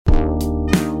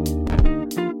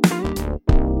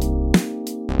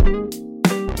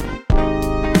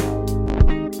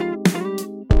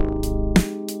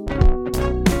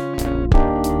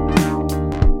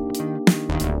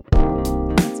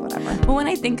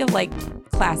think of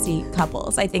like classy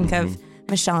couples. I think of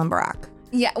Michelle and Barack.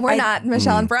 Yeah, we're not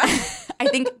Michelle and Barack.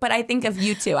 I think of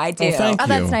you two. I do. Well, thank Oh, you.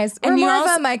 that's nice. And We're you more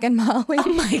also- of a Mike and Molly.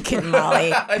 Mike and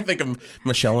Molly. I think of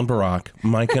Michelle and Barack,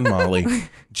 Mike and Molly,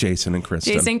 Jason and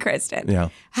Kristen. Jason Kristen. Yeah.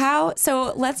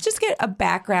 So let's just get a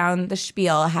background, the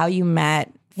spiel, how you met,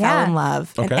 fell Yeah. in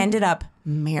love, and Okay. ended up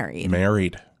married.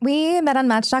 Married. We met on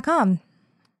Match.com.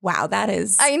 Wow, that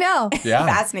is I know. Yeah.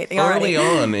 fascinating Early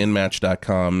already. on in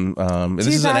Match.com. This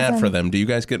is an ad 2000. for them. Do you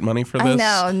guys get money for this?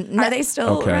 I know. Are they still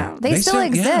Okay. around? They still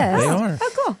exist. Yeah, they are.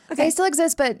 Oh, cool. They still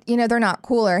exist, but they're not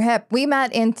cool or hip. We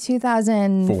met in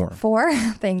 2004.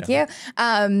 Thank you.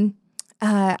 I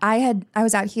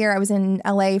was out here. I was in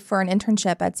LA for an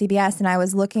internship at CBS, and I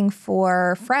was looking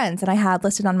for friends, and I had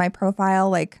listed on my profile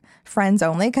like friends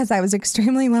only because I was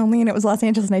extremely lonely, and it was Los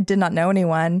Angeles, and I did not know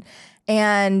anyone.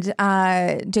 And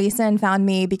Jason found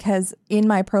me because in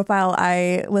my profile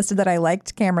I listed that I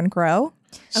liked Cameron Crowe.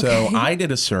 So I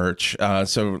did a search.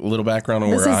 So a little background on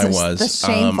This where is I the was.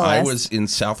 shamefulest. I was in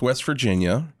Southwest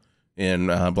Virginia, in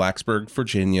Blacksburg,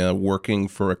 Virginia, working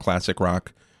for a classic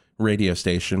rock radio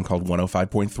station called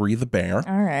 105.3 The Bear.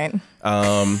 All right.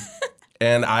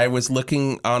 And I was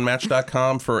looking on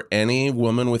Match.com for any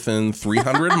woman within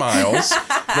 300 miles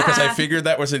because I figured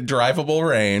that was a drivable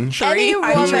range. Any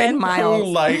 300 woman Who miles.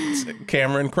 liked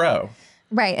Cameron Crowe?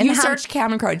 Right. And You how- search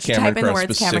Cameron Crowe. Did you Cameron type in the Crowe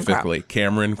words Cameron Crowe? specifically.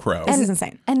 Cameron Crowe. This is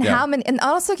insane. And Yeah. how many? And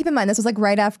also keep in mind, this was like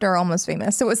right after Almost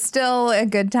Famous, so it was still a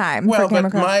good time Well, for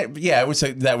Cameron but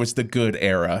Crowe. that was the good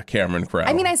era, Cameron Crowe.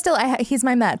 I mean, he's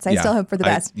my Mets. I Yeah. still hope for the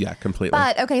best. Yeah, completely.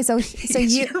 But okay, so he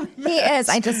is.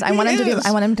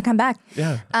 I want him to come back.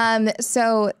 Yeah.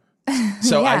 So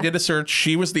So yeah. I did a search.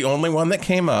 She was the only one that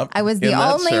came up. I was the in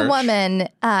that only search. woman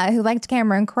who liked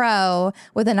Cameron Crowe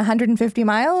within 150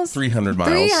 miles. 300 miles.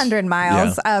 300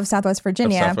 miles of Southwest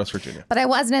Virginia. Southwest Virginia. But I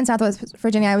wasn't in Southwest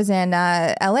Virginia. I was in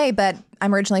LA, but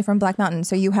I'm originally from Black Mountain.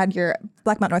 So you had your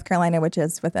Black Mountain, North Carolina, which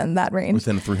is within that range.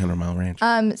 Within a 300-mile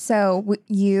range. So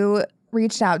you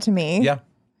reached out to me. yeah.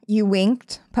 You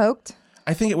winked, poked.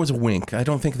 I think it was a wink. I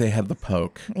don't think they had the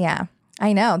poke. Yeah.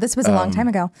 I know. This was a long time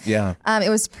ago. Yeah. It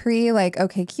was pre like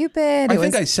OK Cupid. I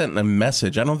think I sent a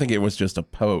message. I don't think it was just a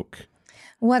poke.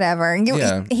 Whatever.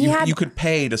 Yeah. He had. You could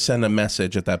pay to send a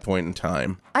message at that point in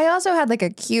time. I also had like a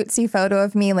cutesy photo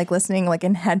of me like listening like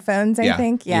in headphones. I Yeah.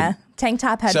 think. Yeah. Tank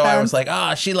top headphones. So I was like,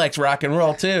 she likes rock and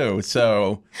roll too.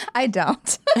 So I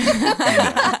don't. no,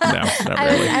 not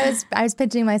really. I was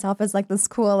pitching myself as like this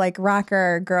cool like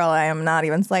rocker girl. I am not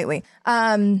even slightly.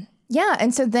 Yeah.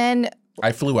 And so then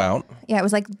I flew out. it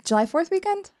was like July 4th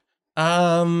weekend.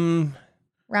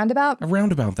 Roundabout.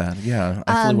 Around about that. Yeah.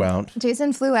 I flew out.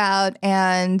 Jason flew out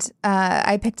and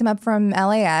I picked him up from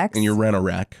LAX. In your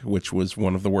Rent-A-Wreck, which was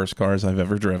one of the worst cars I've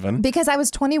ever driven. because I was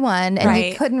 21 and you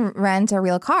Right. couldn't rent a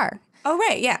real car. Oh,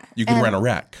 right. Yeah. You can rent a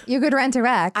wreck. You could rent a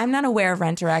wreck. I'm not aware of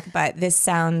Rent-A-Wreck, but this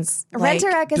sounds like...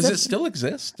 Rent-A-Wreck is Does it still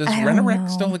exist? Does don't Rent-A-Wreck know.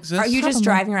 still exist? Are you just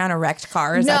driving around a wrecked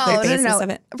car? Is that the basis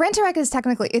of it? Rent-A-Wreck is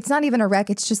technically, it's not even a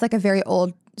wreck. It's just like a very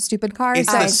old, stupid car.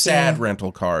 It's So the sad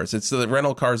rental cars. It's the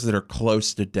rental cars that are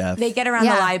close to death. They get around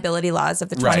Yeah. the liability laws of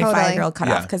the Right. 25-year-old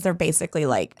cutoff Yeah. because they're basically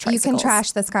like you can tricycles.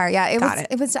 trash this car. Yeah, Got it.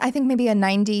 it was I think maybe a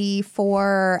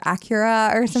 94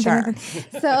 Acura or something. Sure.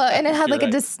 Like that. So and it had like You're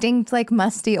a right. distinct like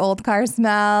musty old car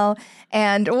smell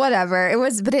and whatever. It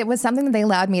was something that they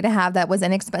allowed me to have that was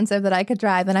inexpensive that I could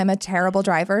drive, and I'm a terrible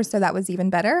driver, so that was even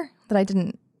better that I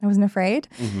wasn't afraid.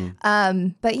 Mm-hmm.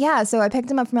 But yeah, so I picked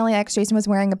him up from LAX. Jason was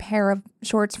wearing a pair of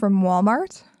shorts from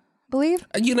Walmart, I believe.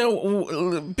 You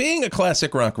know, being a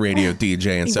classic rock radio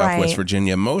DJ in Southwest Right.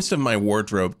 Virginia, most of my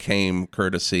wardrobe came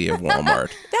courtesy of Walmart.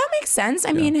 That makes sense.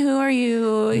 I mean, who are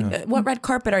you? What red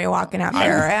carpet are you walking out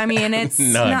there? I mean, it's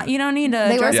None. not. You don't need to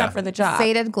They were dress Yeah. up for the job.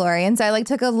 Faded glory. And so I like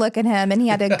took a look at him, and he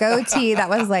had a goatee that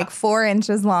was like 4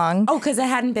 inches long. Oh, because it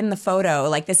hadn't been the photo.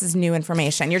 Like, this is new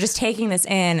information. You're just taking this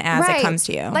in as it comes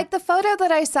to you. Like the photo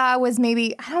that I saw was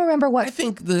maybe I don't remember what. I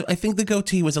think the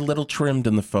goatee was a little trimmed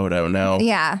in the photo. Now,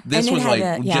 Yeah. this And it was had like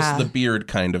a- just yeah. the beard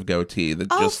kind of goatee that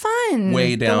Oh, just fun.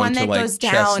 way The down one to that like goes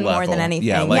chest down more level. than anything.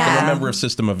 Yeah, like Yeah. a member of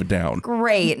System of a Down.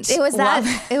 Great. It was Love-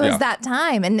 that. It was Yeah. that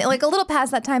time, and like a little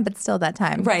past that time, but still that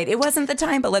time. Right. It wasn't the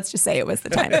time, but let's just say it was the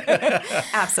time.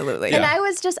 Absolutely. And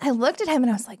I looked at him and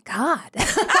I was like, God,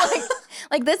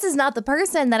 like this is not the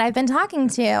person that I've been talking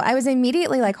to. I was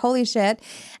immediately like, holy shit.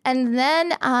 And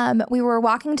then we were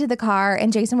walking to the car,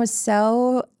 and Jason was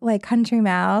so like country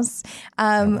mouse.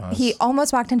 He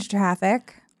almost walked into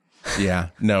traffic. Yeah,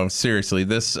 no, seriously,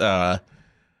 this.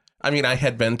 I mean, I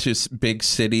had been to big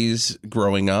cities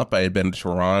growing up. I had been to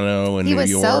Toronto and He New was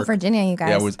York. so Virginia, you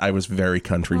guys. Yeah, I was very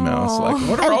country mouse. Like,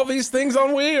 what are all these things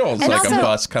on wheels? Like also- a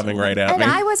bus coming right at And me.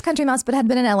 I was country mouse, but had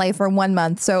been in LA for 1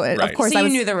 month. So, of Right. course, So I you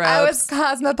was, knew the I was ropes.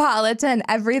 cosmopolitan.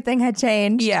 Everything had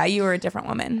changed. Yeah, you were a different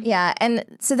woman. Yeah. And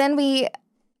so then we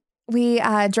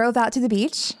drove out to the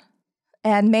beach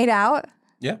and made out.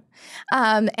 Yeah.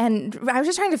 And I was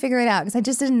just trying to figure it out because I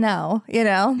just didn't know, you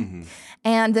know? Mm-hmm.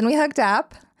 And then we hooked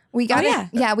up. We got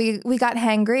we got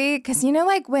hangry because, you know,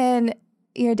 like when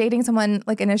you're dating someone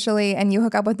like initially and you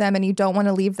hook up with them and you don't want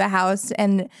to leave the house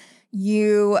and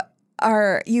you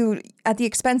at the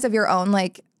expense of your own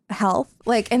like health,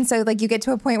 like, and so like you get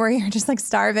to a point where you're just like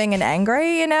starving and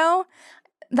angry, you know?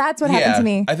 That's what happened to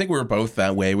me. I think we were both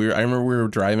that way. I remember we were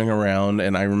driving around,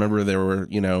 and I remember there were,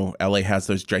 you know, LA has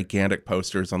those gigantic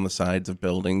posters on the sides of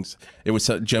buildings. It was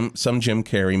some Jim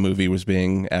Carrey movie was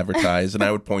being advertised, and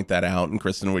I would point that out, and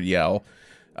Kristen would yell.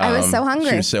 I was so hungry.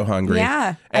 She was so hungry.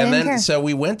 Yeah. And didn't then, care. so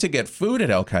we went to get food at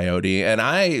El Coyote, and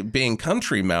I, being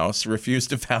country mouse, refused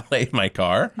to valet my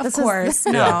car. Of course.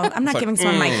 No, I'm not giving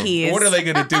someone my keys. What are they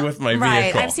going to do with my Right.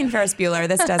 vehicle? I've seen Ferris Bueller.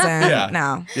 This doesn't. Yeah.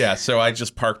 No. Yeah, so I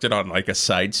just parked it on like a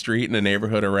side street in a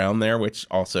neighborhood around there, which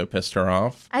also pissed her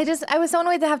off. I was so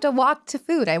annoyed to have to walk to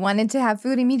food. I wanted to have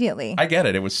food immediately. I get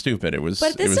it. It was stupid. It was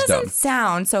But this it was doesn't dumb.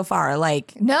 sound so far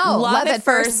like No, love at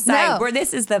first sight. no. Where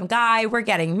this is the guy, we're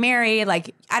getting married.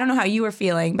 Like, I don't know how you were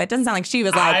feeling, but it doesn't sound like she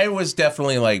was like. I was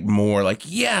definitely like more like,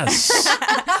 yes.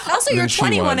 Also, you're than she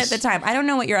 21 was. at the time. I don't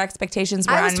know what your expectations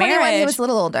were I was on 21. marriage. He was a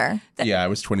little older. Yeah, I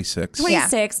was 26.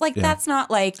 26. Like, that's not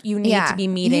like you need Yeah. to be You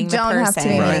meeting the don't have to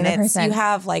person. be meeting the And person. you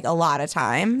have like a lot of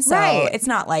time. So Right. it's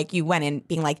not like you went in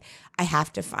being like, I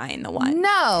have to find the one.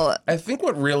 No. I think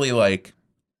what really like,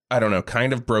 I don't know,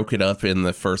 kind of broke it up in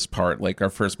the first part, like our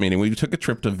first meeting. We took a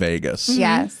trip to Vegas.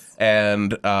 Yes.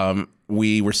 And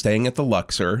we were staying at the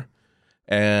Luxor,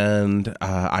 and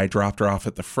I dropped her off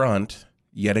at the front.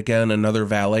 Yet again, another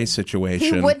valet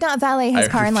situation. He would not valet his I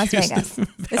car in Las refused Vegas. to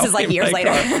This is like valet years my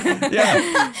later. car.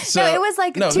 Yeah. So, it was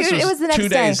like this it was the next 2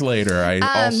 days day. later. I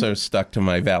also stuck to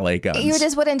my valet guns. You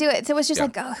just wouldn't do it. So it was just Yeah.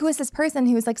 like, oh, who is this person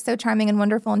who is like so charming and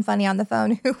wonderful and funny on the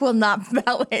phone who will not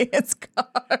valet his car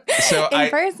So in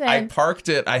person? I parked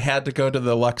it. I had to go to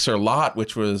the Luxor lot,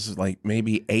 which was like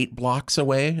maybe 8 blocks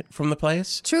away from the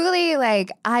place. Truly, like,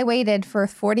 I waited for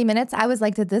 40 minutes. I was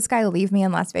like, did this guy leave me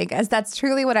in Las Vegas? That's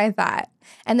truly what I thought.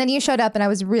 And then you showed up and I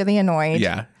was really annoyed.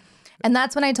 Yeah. And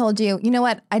that's when I told you, you know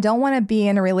what? I don't want to be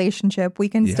in a relationship. We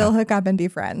can still hook up and be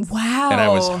friends. Wow. And I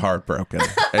was heartbroken.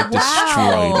 It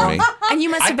destroyed me. And you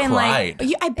must have I been cried.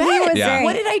 like, I He bet. was Yeah. very-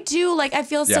 What did I do? Like, I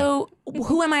feel so.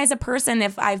 Who am I as a person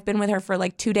if I've been with her for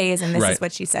like 2 days and this Right. is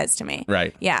what she says to me?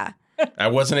 Right. Yeah. I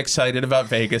wasn't excited about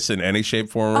Vegas in any shape,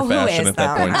 form, or Oh, who fashion is, at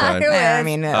that though? point in time. Who is? Yeah, I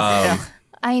mean,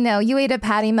 I know. You ate a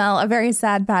Patty Melt, a very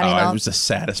sad Patty It Melt was the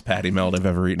saddest patty melt I've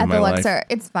ever eaten at in my the life. Luxor.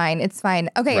 It's fine. It's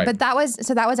fine. Okay, Right. but that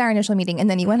was our initial meeting, and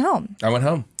then you went home. I went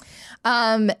home.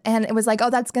 And it was like, oh,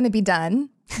 that's going to be done.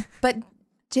 But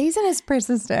Jason is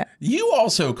persistent. You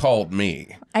also called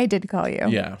me. I did call you.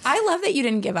 Yeah. I love that you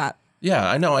didn't give up. Yeah,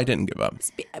 I know I didn't give up.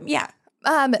 Yeah.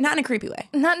 Not in a creepy way.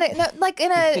 Not no, like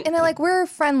in a like we're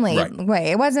friendly Right.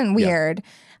 way. It wasn't weird.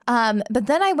 But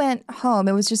then I went home.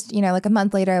 It was just, you know, like a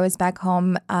month later, I was back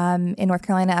home in North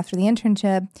Carolina after the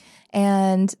internship.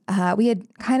 And we had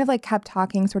kind of like kept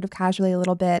talking sort of casually a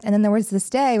little bit. And then there was this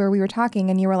day where we were talking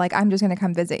and you were like, I'm just going to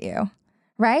come visit you.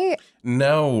 Right?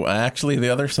 No, actually, the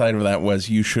other side of that was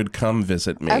you should come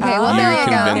visit me. Okay, well, there you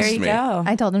go. convinced There you me. go.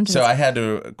 I told him to So visit. I had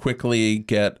to quickly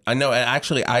get. I know.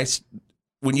 Actually,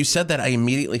 when you said that, I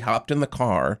immediately hopped in the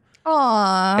car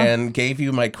Aw. and gave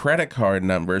you my credit card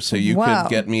number so you Whoa.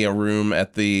 could get me a room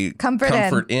at the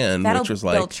Comfort Inn, That'll which was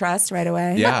build like, trust right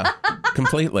away. yeah,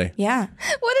 completely. Yeah.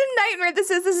 What a nightmare this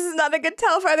is. This is not a good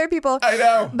tell for other people. I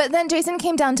know. But then Jason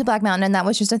came down to Black Mountain, and that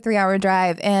was just a 3-hour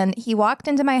drive. And he walked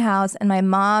into my house, and my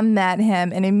mom met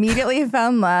him and immediately fell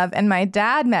in love. And my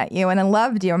dad met you, and I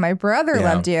loved you, and my brother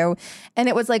Yeah. loved you. And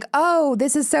it was like, oh,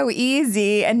 this is so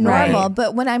easy and normal. Right.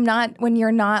 But when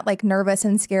you're not like nervous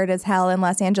and scared as hell in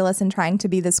Los Angeles and trying to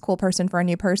be this cool person for a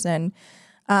new person,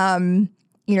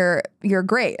 you're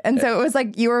great. And so it was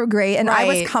like you were great, and I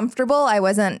was Right. comfortable. I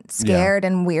wasn't scared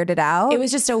and weirded out. It was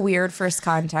just a weird first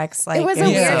context. Like It was a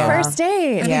was weird so- first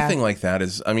date. Yeah. Anything like that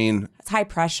is, I mean, it's high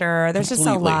pressure. There's just a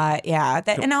Completely. lot. Yeah.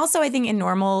 And also I think in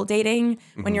normal dating,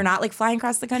 when you're not like flying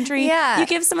across the country, Yeah. you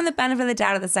give someone the benefit of the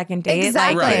doubt of the second date.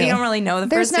 Exactly. Like, Right. you don't really know the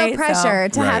There's first no date. so pressure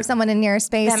to have Right. someone in your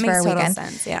space that for makes a total weekend.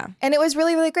 sense. Yeah. And it was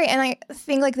really, really great. And I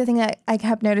think like the thing that I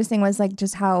kept noticing was like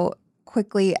just how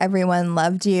quickly everyone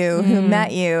loved you who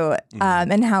met you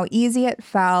and how easy it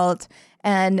felt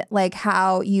and like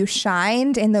how you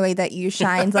shined in the way that you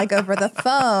shined like over the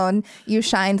phone, you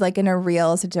shined like in a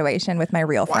real situation with my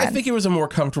real friends. I think it was a more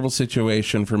comfortable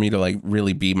situation for me to like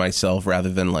really be myself rather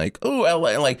than like, oh,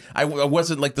 LA. Like I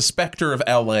wasn't like the specter of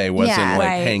LA wasn't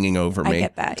hanging over me. I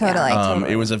get that.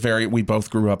 Totally. It was we both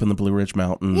grew up in the Blue Ridge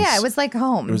Mountains. Yeah, it was like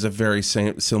home. It was a very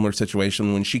similar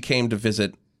situation when she came to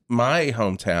visit my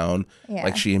hometown.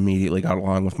 Like she immediately got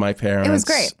along with my parents. It was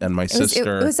great. And my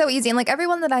sister. It was so easy. And like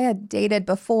everyone that I had dated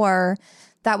before,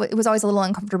 it was always a little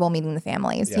uncomfortable meeting the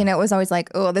families. Yeah. You know, it was always like,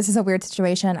 oh, this is a weird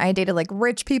situation. I dated like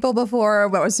rich people before,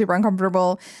 but was super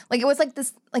uncomfortable. Like it was like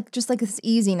this, like just like this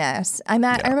easiness. I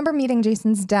remember meeting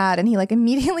Jason's dad, and he like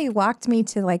immediately walked me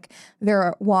to like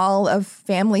their wall of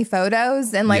family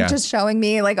photos and like just showing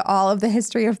me like all of the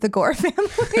history of the Gore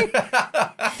family.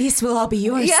 These will all be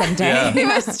yours someday. Yeah. It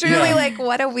was truly like,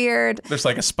 what a weird. There's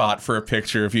like a spot for a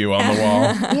picture of you on the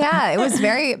wall. Yeah, it was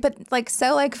but like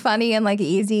so like funny and like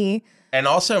easy. And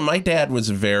also, my dad was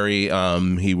very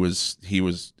he was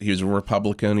a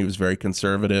Republican. He was very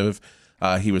conservative.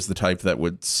 He was the type that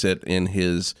would sit in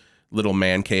his little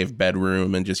man cave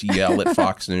bedroom and just yell at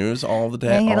Fox News all the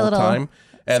time.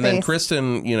 And then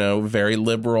Kristen, you know, very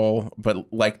liberal,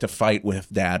 but liked to fight with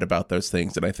Dad about those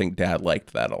things. And I think Dad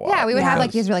liked that a lot. Yeah, we would have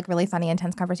like these really funny,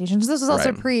 intense conversations. This was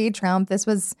also pre-Trump. This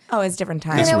was it's different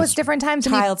times. It was different times.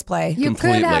 Child's play. You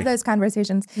could have those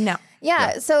conversations. No.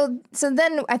 Yeah. So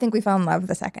then I think we fell in love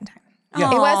the second time.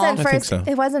 Yeah. It wasn't I first. think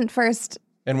so. It wasn't first.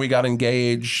 And we got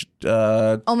engaged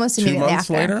almost 2 immediately months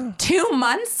after. later. 2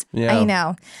 months? Yeah. I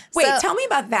know. Wait, So- tell me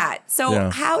about that. So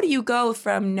how do you go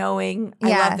from knowing I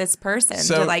love this person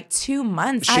to like 2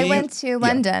 months? I went to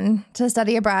London to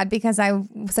study abroad because I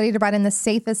studied abroad in the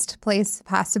safest place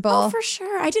possible. Oh, for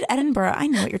sure. I did Edinburgh. I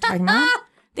know what you're talking about.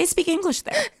 They speak English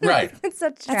there. Right. It's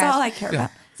such That's trash. all I care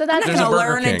about. So that's I'm There's not a going to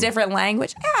Burger learn King. a different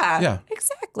language. Yeah,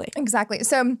 exactly. Exactly.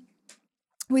 So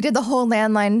we did the whole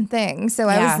landline thing. So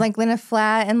I Yeah. was like in a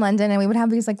flat in London, and we would have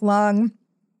these like long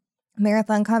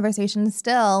marathon conversations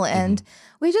still. And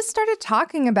we just started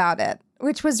talking about it,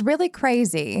 which was really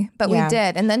crazy, but we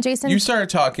did. And then Jason. You started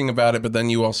talking about it, but then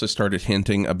you also started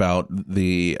hinting about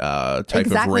the type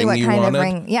of ring what you kind wanted. of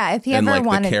ring. Yeah, if he and, ever like, the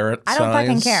wanted. carrot I don't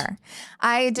fucking size. care.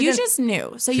 I didn't. You just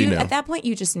knew. So She knew. at that point,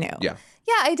 you just knew. Yeah.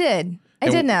 Yeah, I did. I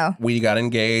And did know. We got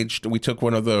engaged. We took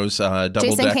one of those came to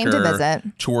double-decker visit.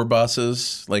 tour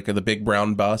buses, like the big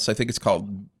brown bus. I think it's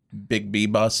called Big B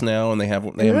Bus now, and they have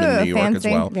them in New York fancy.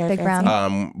 as well. Big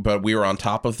brown. But we were on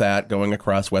top of that going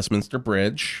across Westminster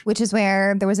Bridge. Which is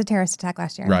where there was a terrorist attack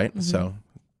last year. Right. So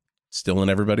still in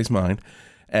everybody's mind.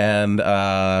 And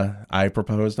I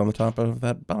proposed on the top of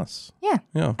that bus. Yeah.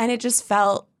 Yeah. And it just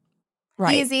felt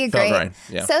right. Easy, Felt great. right,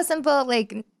 yeah. So simple,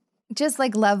 like just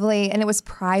like lovely. And it was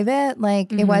private.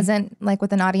 Like it wasn't like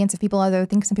with an audience of people, although I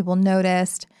think some people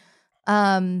noticed.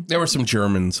 There were some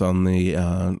Germans on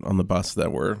the bus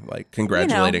that were like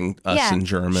congratulating us in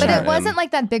German. But it wasn't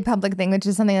like that big public thing, which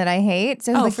is something that I hate.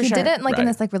 So like for we sure. did it like in Right.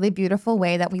 this like really beautiful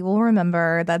way that we will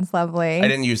remember. That's lovely. I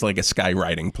didn't use like a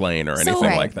skywriting plane or anything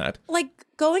Right. like that. Like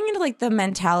going into like the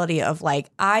mentality of like,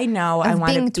 I know I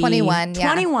want to being be 21, yeah.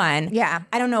 21. Yeah.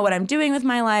 I don't know what I'm doing with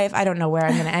my life. I don't know where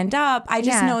I'm going to end up. I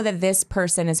just Yeah. know that this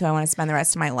person is who I want to spend the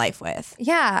rest of my life with.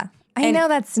 Yeah. I And know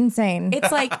that's insane.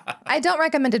 It's like, I don't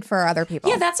recommend it for other people.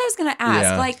 yeah, that's what I was going to ask.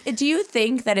 Yeah. Like, do you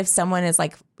think that if someone is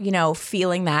like, you know,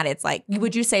 feeling that, it's like,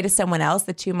 would you say to someone else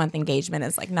the 2-month engagement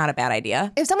is like not a bad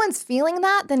idea? If somene's feeling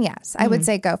that, then yes, I would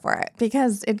say go for it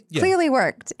because it clearly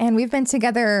worked. And we've been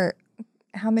together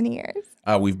how many years?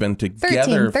 We've been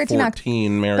together 13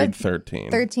 14, married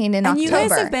 13. 13 in And October. you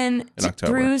guys have been October,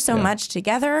 through so yeah. much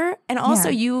together. And also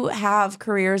you have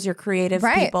careers, you're creative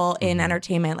Right. people in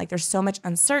entertainment. Like there's so much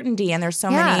uncertainty and there's so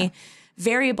many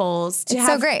variables to It's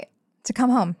have. so great to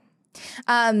come home.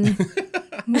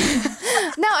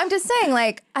 No, I'm just saying,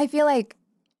 like, I feel like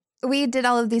we did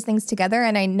all of these things together,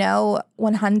 and I know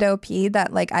 100p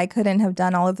that like I couldn't have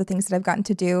done all of the things that I've gotten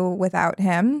to do without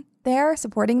him there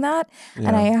supporting that.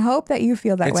 And I hope that you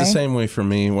feel that It's way. the same way for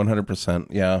me, 100%.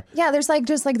 Yeah. Yeah, there's like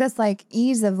just like this like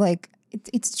ease of like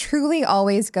it's truly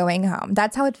always going home.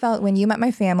 That's how it felt when you met my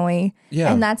family.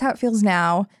 Yeah. And that's how it feels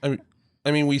now.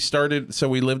 I mean, we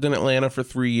lived in Atlanta for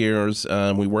 3 years.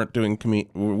 We weren't doing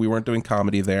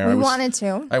comedy there. We wanted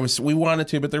to. We wanted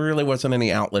to, but there really wasn't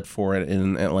any outlet for it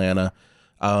in Atlanta.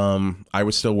 I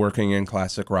was still working in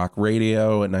classic rock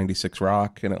radio at 96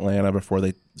 Rock in Atlanta before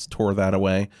they tore that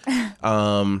away.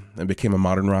 It became a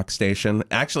modern rock station.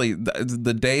 Actually,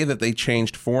 the day that they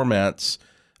changed formats,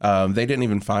 they didn't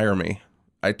even fire me.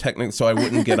 so I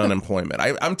wouldn't get unemployment.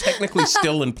 I'm technically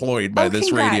still employed by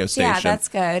this radio congrats. station. Yeah, that's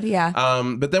good. Yeah.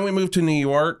 But then we moved to New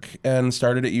York and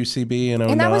started at UCB in 09.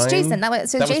 And that was Jason. That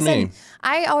was Jason. Me.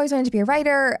 I always wanted to be a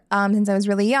writer since I was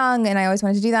really young, and I always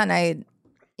wanted to do that. And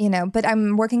but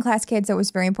I'm working class kid, so it was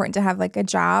very important to have like a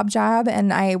job.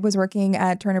 And I was working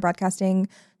at Turner Broadcasting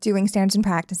doing standards and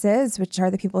practices, which are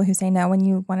the people who say no when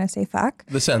you want to say fuck.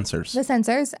 The censors.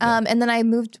 And then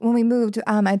when we moved,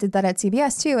 I did that at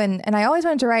CBS too. And I always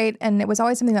wanted to write, and it was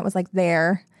always something that was like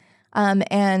there.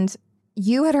 And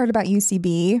you had heard about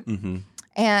UCB. Mm-hmm.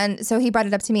 And so he brought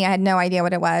it up to me. I had no idea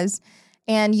what it was.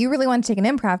 And you really wanted to take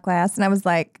an improv class. And I was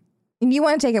like, and you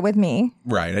want to take it with me?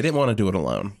 Right. I didn't want to do it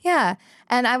alone. Yeah.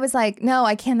 And I was like, no,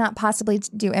 I cannot possibly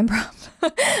do improv.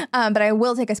 But I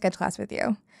will take a sketch class with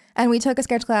you. And we took a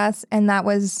sketch class, and that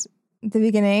was the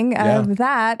beginning of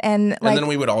that. And then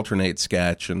we would alternate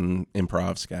sketch, and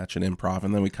improv.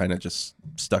 And then we kind of just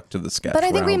stuck to the sketch. But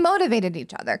I think we route. motivated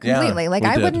each other completely. Yeah, like we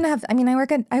I did. wouldn't have,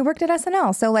 I worked at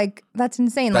SNL. So like, that's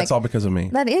insane. That's like, all because of me.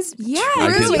 that is I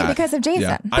did truly that. because of Jason.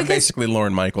 Yeah. I'm basically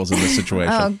Lorne Michaels in this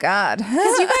situation. Oh God.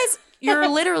 Because you guys, you're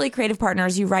literally creative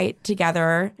partners. You write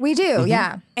together. We do. Mm-hmm.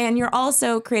 Yeah. And you're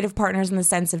also creative partners in the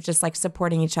sense of just like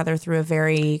supporting each other through a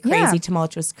very crazy,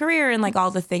 tumultuous career and like all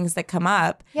the things that come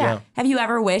up. Yeah. Have you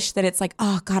ever wished that it's like,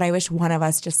 oh God, I wish one of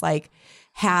us just like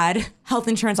had health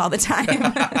insurance all the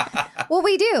time? Well,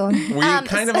 we do. We've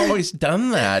kind of always done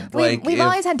that. We've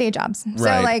always had day jobs. So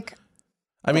Right. like,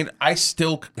 I mean, I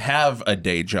still have a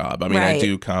day job. I mean, I Right.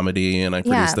 do comedy and I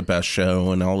produce Yeah. The Best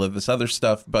Show and all of this other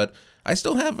stuff, but I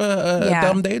still have a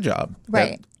dumb day job.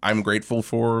 Right. that I'm grateful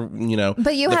for, but you the have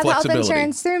health flexibility.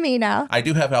 insurance through me now. I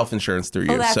do have health insurance through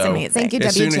you. that's so amazing. Thank you,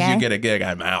 as soon as WTA. you get a gig,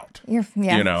 I'm out. Yeah.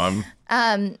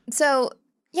 I'm So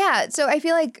I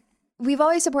feel like we've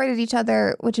always supported each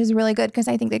other, which is really good because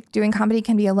I think that doing comedy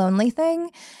can be a lonely thing.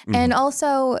 Mm-hmm. And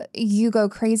also you go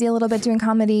crazy a little bit doing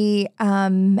comedy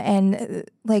and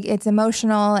like it's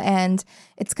emotional and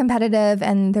it's competitive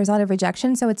and there's a lot of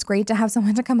rejection. So it's great to have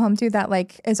someone to come home to that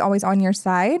like is always on your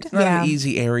side. It's not an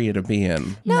easy area to be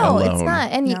in. No, alone. it's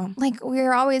not. And No. like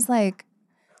we're always like,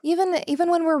 even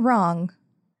when we're wrong,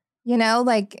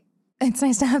 like it's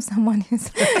nice to have someone who's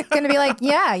going to be like,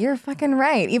 yeah, you're fucking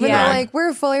right. Even Yeah. though like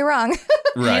we're fully wrong.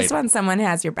 You Right. just want someone who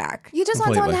has your back. You just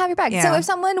want someone to Completely. have your back. Yeah. So if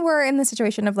someone were in the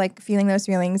situation of like feeling those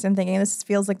feelings and thinking this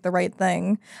feels like the right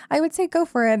thing, I would say go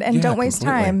for it and Yeah, don't waste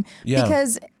completely. time. Yeah.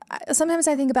 Because sometimes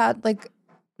I think about like,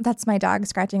 that's my dog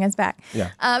scratching his back. Yeah.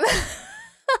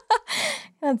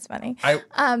 That's funny.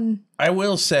 I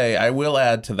will say, I will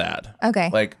add to that. Okay.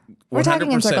 Like, We're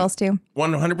talking in 100% circles too.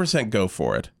 100% go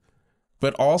for it.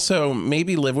 But also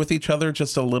maybe live with each other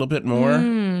just a little bit more.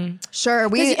 Sure.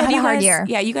 We Have had a you hard guys- year.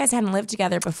 Yeah, you guys hadn't lived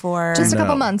together before. Just a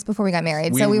couple No. months before we got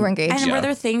married. So We- we were engaged. and Yeah. were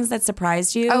there things that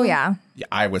surprised you? Oh, yeah. Yeah,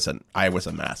 I was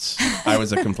a mess. I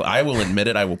was a complete. I will admit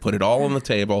it. I will put it all on the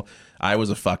table. I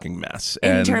was a fucking mess. In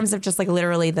And terms of just like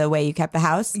literally the way you kept the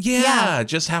house? yeah,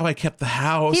 just how I kept the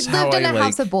house. He how lived in I, a like,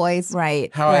 house of boys. Right.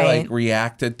 how right. I like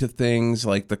reacted to things,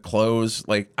 like the clothes.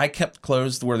 Like I kept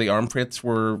clothes where the armpits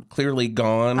were clearly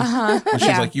gone. And she's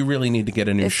Yeah. like, "You really need to get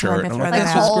a new It's shirt." time to I'm throw like, that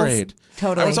 "This out. is Holes. great."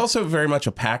 Totally. I was also very much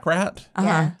a pack rat.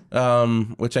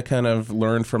 Which I kind of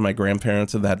learned from my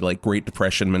grandparents of that like Great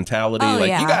Depression mentality. Oh, like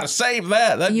yeah. you got to save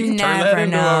that. You can turn that never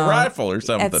into know. a rifle or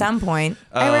something. At some point.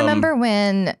 I remember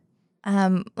when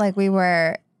like we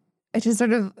were just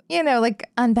sort of, like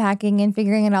unpacking and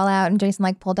figuring it all out. And Jason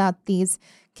like pulled out these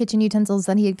kitchen utensils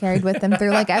that he had carried with him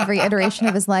through like every iteration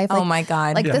of his life. Oh Like, my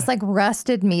God. Like this like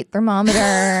rusted meat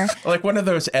thermometer. Like one of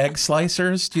those egg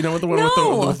slicers. Do you know the one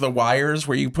No. with the wires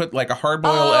where you put like a hard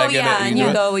boiled oh, egg yeah. in it? And do you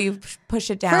it? go, you push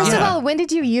it down. First of Yeah. all, when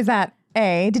did you use that?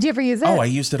 Did you ever use it? Oh, I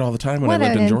used it all the time when What I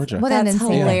lived an in ins- Georgia. what an That's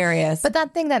insane. hilarious. But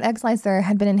that thing, that egg slicer,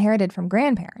 had been inherited from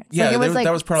grandparents. Yeah, like, it was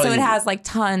that was probably So it has like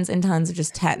tons and tons of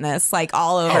just tetanus, like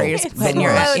all over. You're just putting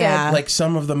your loaded. yeah. like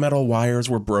some of the metal wires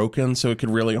were broken, so it could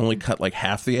really only cut like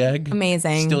half the egg.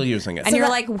 Amazing. Still using it. And you're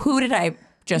like, who did I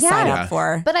just sign Yeah. up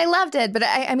for? But I loved it. But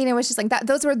I mean, it was just like that.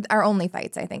 Those were our only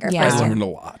fights, I think. Our Yeah. first I year. learned a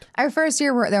lot. Our first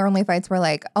year, their only fights were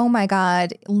like, oh my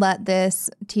God, let this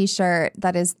t-shirt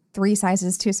that is 3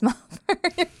 sizes too small for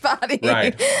your body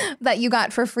Right. that you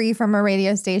got for free from a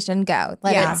radio station go.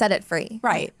 Yeah. Set it free.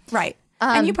 Right, right.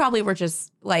 And you probably were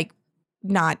just like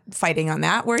not fighting on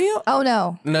that, were you? Oh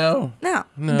no. No. No.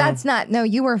 That's not, no,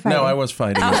 you were fighting. No, I was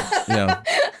fighting it. Yeah.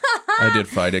 I did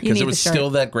fight it You because need it was the shirt. still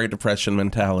that Great Depression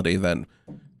mentality that,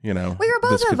 We were this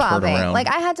both could turn evolving. around. Like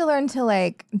I had to learn to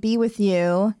like be with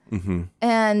you. Mm-hmm.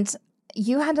 And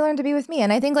you had to learn to be with me.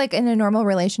 And I think like in a normal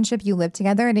relationship, you live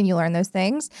together and you learn those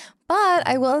things. But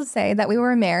I will say that we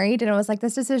were married and it was like,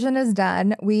 this decision is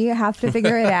done. We have to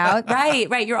figure it out.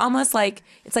 Right. You're almost like,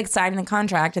 it's like signing the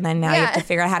contract and then now you have to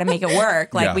figure out how to make it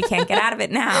work. Like we can't get out of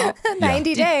it now.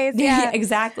 90 days. Yeah,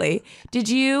 exactly. Did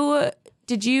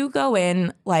you go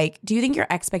in, like, do you think your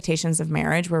expectations of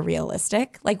marriage were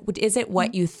realistic? Like, is it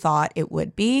what you thought it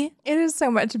would be? It is so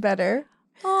much better.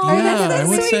 Oh, Yeah, that's I the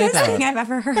would say sweetest that. thing I've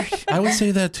ever heard. I would say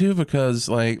that too, because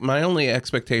like my only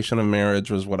expectation of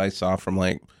marriage was what I saw from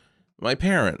like my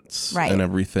parents Right. and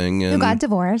everything. And Who got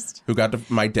divorced.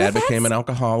 my dad became an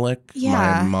alcoholic.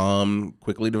 Yeah. My mom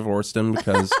quickly divorced him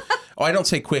because, I don't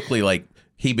say quickly, like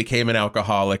he became an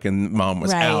alcoholic and mom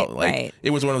was Right, out. Like right. it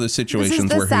was one of those This situations is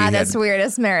the where saddest,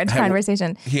 weirdest marriage had-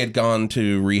 conversation. he had gone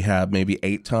to rehab maybe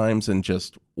 8 times and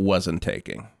just wasn't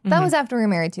taking. That was after we were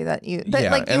married too. But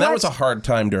yeah, like, and that was a hard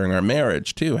time during our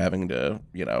marriage too, having to,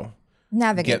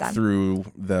 navigate get that. through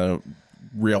the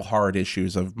real hard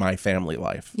issues of my family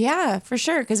life. Yeah, for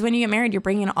sure. Because when you get married, you're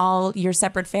bringing all your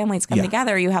separate families come Yeah.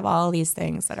 together. You have all these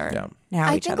things that are now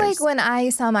I each think other's. like when I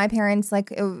saw my parents, like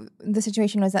the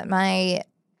situation was that my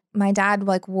dad,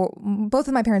 like both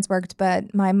of my parents worked,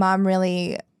 but my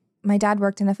dad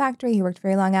worked in a factory. He worked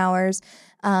very long hours.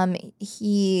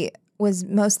 He was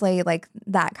mostly like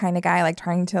that kind of guy, like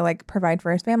trying to like provide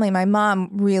for his family. My mom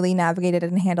really navigated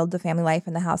and handled the family life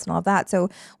and the house and all of that. So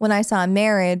when I saw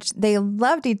marriage, they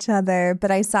loved each other,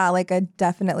 but I saw like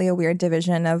definitely a weird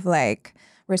division of like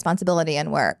responsibility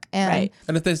and work. And Right.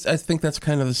 And I think that's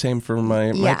kind of the same for my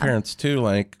Yeah. parents too.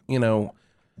 Like,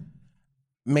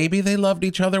 maybe they loved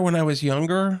each other when I was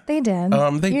younger. they did. They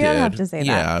you did. don't have to say that.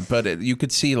 Yeah, but you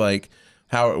could see like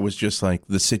how it was just like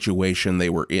the situation they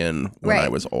were in when I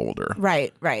Right. was older.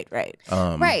 Right. Right.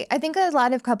 I think a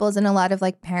lot of couples and a lot of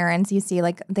like parents, you see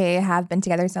like they have been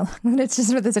together so long that it's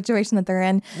just for the situation that they're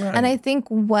in. Right. And I think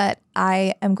what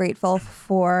I am grateful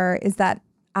for is that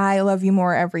I love you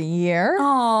more every year.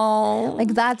 Oh. Like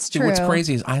that's See, true. what's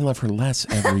crazy is I love her less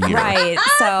every year. Right.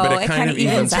 So But it it kind kind of of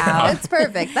evens evens out. out. It's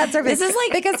perfect. That's perfect. This is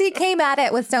like- because he came at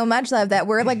it with so much love that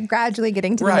we're like gradually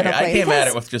getting to the Right. middle I place. came at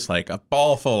it with just like a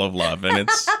ball full of love, and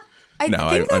it's I No,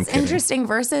 think I'm that's kidding. interesting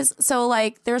versus so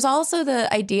like there's also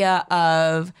the idea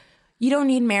of you don't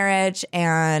need marriage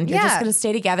and you're just Yeah. going to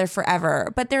stay together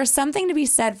forever. But there's something to be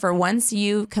said for once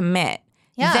you commit,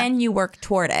 Yeah. then you work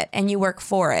toward it and you work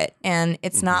for it. And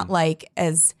it's not like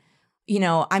as,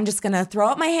 I'm just going to throw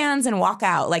up my hands and walk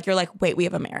out. Like you're like, wait, we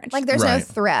have a marriage. Like there's no Right.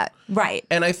 threat. right.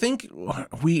 And I think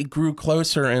we grew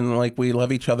closer and like we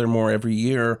love each other more every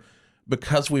year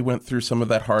because we went through some of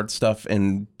that hard stuff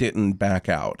and didn't back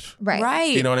out. Right.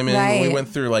 Right. You know what I mean? Right. We went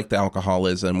through like the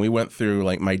alcoholism. We went through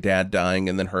like my dad dying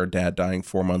and then her dad dying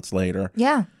 4 months later.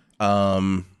 Yeah.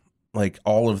 Like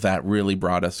all of that really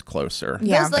brought us closer.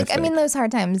 Yeah, Those, like, I mean, those hard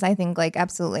times, I think, like,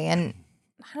 absolutely. And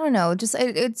I don't know, just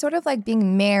it's sort of like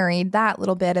being married, that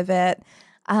little bit of it.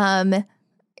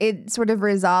 It sort of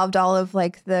resolved all of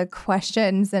like the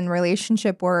questions and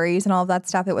relationship worries and all of that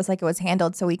stuff. It was like it was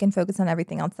handled so we can focus on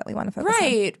everything else that we want to focus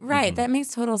on. Right. That makes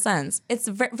total sense. It's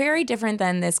very different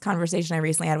than this conversation I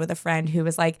recently had with a friend who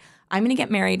was like, I'm going to get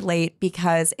married late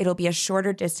because it'll be a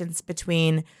shorter distance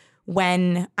between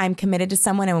when I'm committed to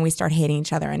someone and when we start hating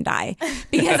each other and die.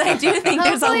 Because I do think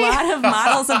there's a Hopefully. lot of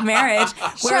models of marriage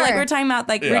where like Sure. we're talking about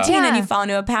like Yeah. routine and Yeah. you fall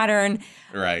into a pattern.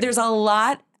 Right. There's a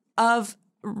lot of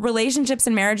relationships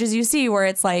and marriages you see where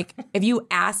it's like if you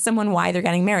ask someone why they're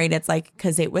getting married, it's like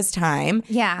because it was time.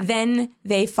 Yeah. Then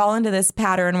they fall into this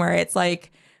pattern where it's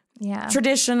like Yeah.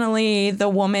 traditionally the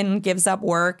woman gives up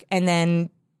work and then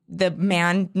the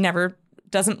man never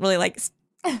doesn't really like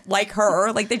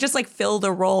her. Like they just like fill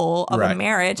the role of a Right,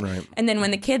 marriage. right. And then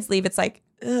when the kids leave, it's like,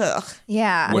 ugh.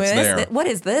 Yeah. What's there? What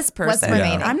is this person?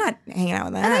 remaining? I'm not hanging out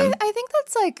with them. And I think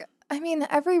that's like, I mean,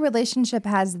 every relationship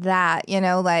has that,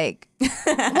 like, well,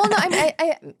 no,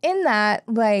 I in that,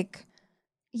 like,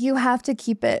 you have to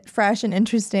keep it fresh and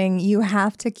interesting. You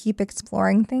have to keep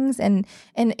exploring things. And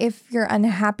if you're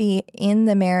unhappy in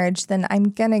the marriage, then I'm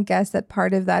going to guess that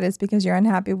part of that is because you're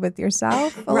unhappy with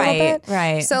yourself a little bit.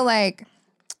 Right. So, like,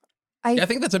 I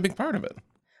think that's a big part of it.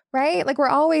 right? Like, we're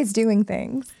always doing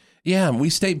things. Yeah, we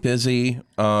stay busy.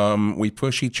 We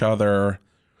push each other.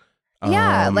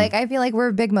 Yeah, like I feel like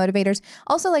we're big motivators.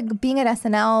 Also, like being at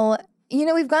SNL,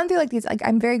 we've gone through like these. Like,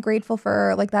 I'm very grateful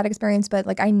for like that experience, but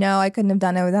like I know I couldn't have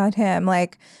done it without him.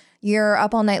 Like, you're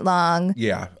up all night long.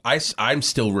 Yeah, I'm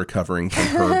still recovering from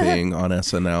her being on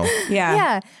SNL. yeah.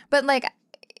 Yeah, but like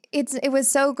it was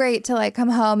so great to like come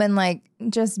home and like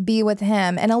just be with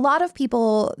him. And a lot of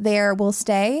people there will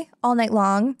stay all night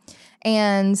long,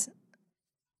 and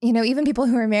even people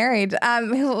who are married,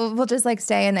 who will just like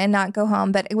stay and not go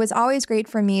home. But it was always great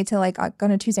for me to like go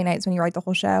on Tuesday nights when you write the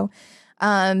whole show,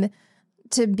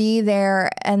 to be there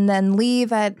and then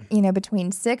leave at,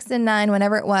 between 6 and 9,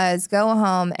 whenever it was, go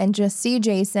home and just see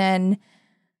Jason,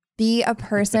 be a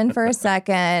person for a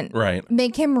second, Right.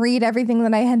 make him read everything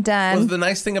that I had done. Well, the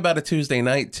nice thing about a Tuesday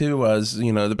night too was,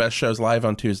 the best show's live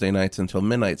on Tuesday nights until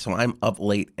midnight, so I'm up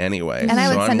late anyway. And I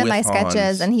would So send I'm him my with Hans.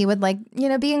 sketches, and he would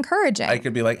be encouraging. I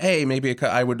could be like, hey, maybe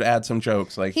I would add some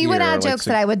jokes. Like he would add jokes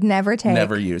that I would never take.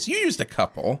 never use. You used a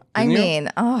couple. I didn't you? mean,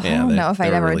 I don't know if I they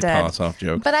were ever really did. Toss-off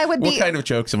jokes. But I would What be. kind of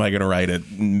jokes am I going to write at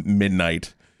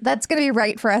midnight? That's going to be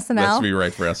right for SNL. That's to be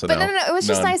right for SNL. But no. It was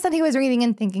just None. nice that he was reading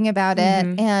and thinking about it.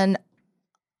 And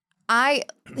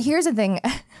here's the thing,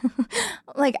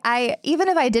 like even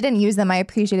if I didn't use them, I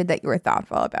appreciated that you were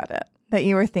thoughtful about it, that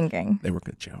you were thinking. They were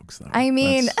good jokes, though. I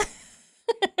mean,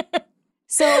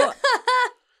 So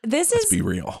this Let's is be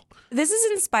real. this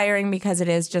is inspiring because it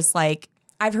is just like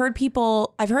I've heard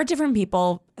different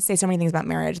people say so many things about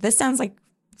marriage. This sounds like,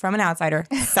 from an outsider,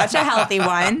 such a healthy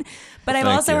one. But I've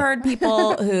Thank also you. heard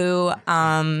people who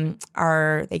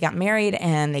they got married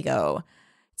and they go,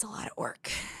 it's a lot of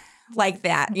work. Like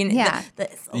that. Yeah.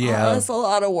 It's a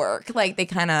lot of work. Like they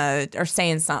kind of are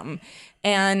saying something.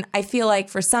 And I feel like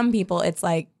for some people it's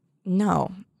like,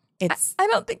 no, it's I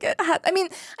don't think it has. I mean,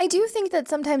 I do think that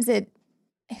sometimes it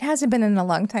hasn't been in a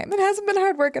long time. It hasn't been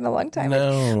hard work in a long time.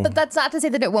 No. But that's not to say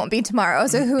that it won't be tomorrow.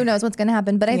 So who knows what's going to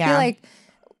happen. But I feel like,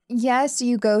 yes,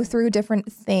 you go through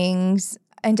different things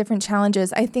and different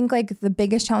challenges. I think like the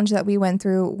biggest challenge that we went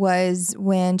through was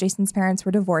when Jason's parents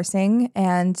were divorcing,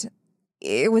 and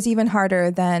it was even harder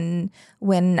than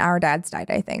when our dads died,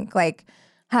 I think. Like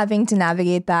having to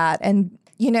navigate that. And,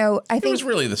 I It think was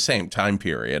really the same time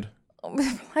period.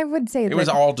 I would say It was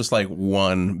all just like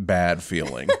one bad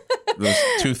feeling. It was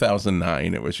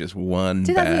 2009. It was just one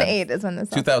 2008 bad. is when this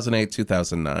 2008,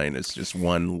 2009 is just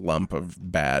one lump of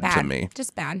bad to me.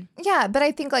 Just bad. Yeah, but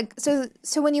I think like so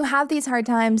when you have these hard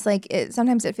times, like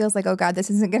sometimes it feels like, oh God, this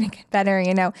isn't going to get better,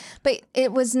 But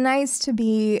it was nice to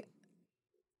be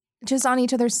just on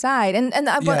each other's side, and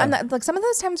like some of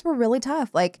those times were really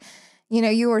tough. Like,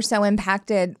 you were so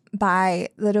impacted by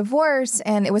the divorce,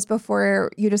 and it was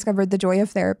before you discovered the joy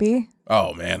of therapy.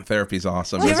 Oh man, therapy's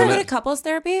awesome, Have you isn't ever had a it? couples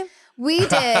therapy? We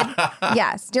did,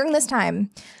 yes, during this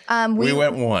time. We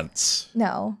went once.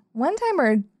 No, one time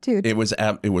or two. It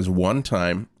was one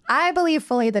time. I believe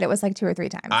fully that it was like 2 or 3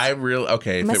 times.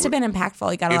 If Must have been impactful.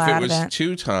 You got a lot If out it of was it.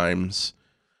 2 times,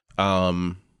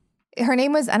 Her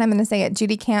name was, and I'm going to say it,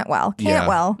 Judy Cantwell. yeah,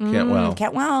 Cantwell. Cantwell.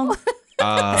 Cantwell.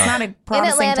 It's not a In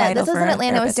promising Atlanta. title This was for in a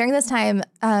Atlanta. It was therapist. during this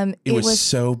time. It was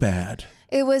so bad.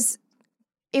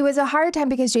 It was a hard time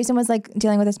because Jason was like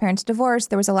dealing with his parents' divorce.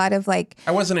 There was a lot of like,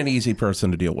 I wasn't an easy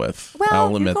person to deal with. Well, I'll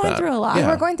you're admit going that. through a lot. Yeah.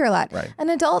 we're going through a lot. Right. An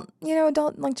adult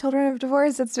like children of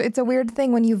divorce. It's a weird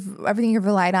thing when everything you've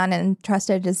relied on and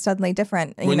trusted is suddenly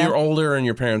different. When you're older and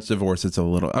your parents divorce, it's a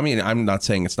little. I mean, I'm not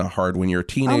saying it's not hard when you're a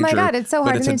teenager. Oh my God, it's so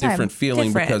hard But it's a anytime. different feeling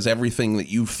Different. because everything that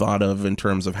you've thought of in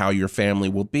terms of how your family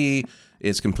will be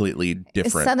is completely It's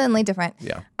different. suddenly different.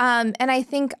 Yeah. And I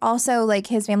think also like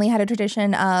his family had a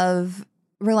tradition of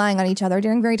relying on each other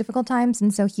during very difficult times,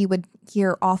 and so he would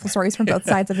hear awful stories from both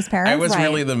sides of his parents. I was Right.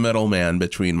 really the middleman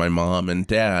between my mom and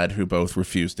dad, who both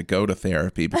refused to go to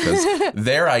therapy because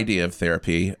their idea of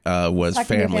therapy was Talking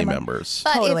to your family family. members.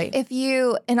 But Totally.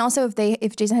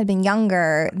 if Jason had been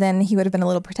younger, then he would have been a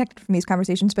little protected from these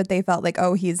conversations. But they felt like,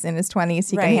 oh, he's in his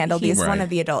 20s, he can handle He's these one Right. of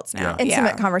the adults now.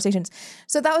 intimate conversations.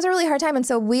 So that was a really hard time, and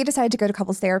so we decided to go to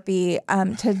couples therapy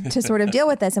to sort of deal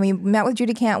with this. And we met with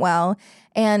Judy Cantwell,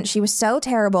 and she was so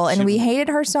terrible, and we hated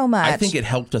her so much. I think it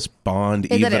helped us bond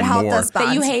That even it helped more. us bond.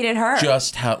 That you hated her.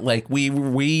 Just how like we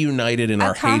reunited in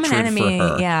our a common hatred enemy. for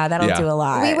her. Yeah, that'll do a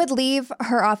lot. we would leave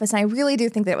her office, and I really do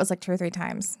think that it was like 2 or 3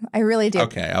 times. I really do.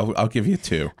 Okay, I'll give you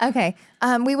 2. Okay.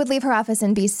 We would leave her office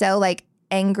and be so like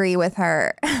angry with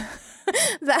her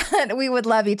that we would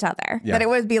love each other. Yeah. That it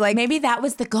would be like Maybe that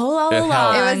was the goal all It helped.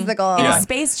 along. it was the goal. In Yeah. a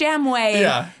Space Jam way.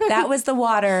 Yeah. That was the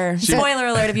water. Spoiler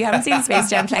alert, if you haven't seen Space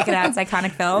Jam, check it out. It's an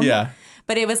iconic film. Yeah.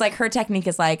 But it was like her technique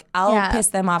is like, I'll Yeah. piss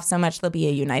them off so much they'll be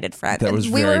a united friend. That was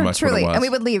We very were much truly, what it was. and we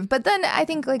would leave. But then I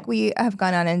think like we have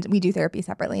gone on and we do therapy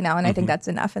separately now, and I think that's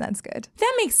enough, and that's good.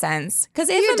 That makes sense. Because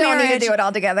if You a don't need marriage, to do it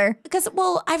all together. Because,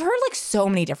 well, I've heard like so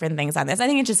many different things on this. I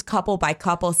think it's just couple by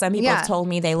couple. Some people Yeah. have told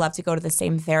me they love to go to the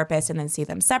same therapist and then see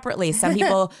them separately. Some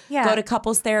people Yeah. go to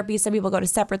couples therapy. Some people go to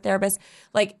separate therapists.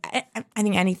 Like, I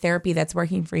think any therapy that's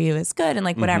working for you is good, and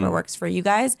like whatever works for you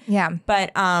guys. Yeah.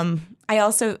 But I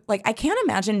also like I can't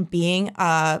imagine being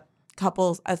a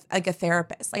like a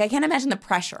therapist. Like I can't imagine the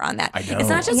pressure on that. I know. It's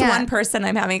not just Yeah. one person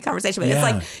I'm having a conversation with. Yeah.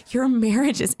 It's like your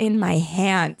marriage is in my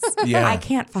hands. Yeah. I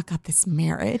can't fuck up this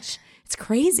marriage. It's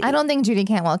crazy. I don't think Judy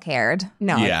Cantwell cared.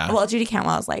 No. Yeah. Well, Judy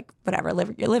Cantwell is like, whatever,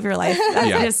 live your life.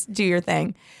 Yeah. Just do your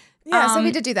thing. Yeah, so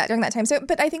we did do that during that time. So,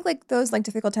 but I think like those like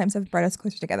difficult times have brought us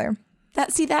closer together.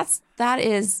 That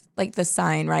is like the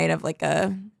sign, right, of like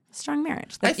a strong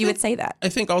marriage. That you would say that. I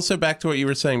think also back to what you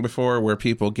were saying before, where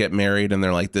people get married and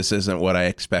they're like, "This isn't what I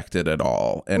expected at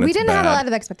all," and We it's didn't have a bad. lot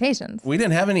of expectations. We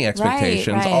didn't have any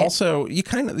expectations. right. Also, you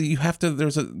have to.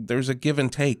 There's a give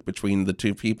and take between the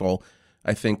two people.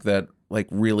 I think that like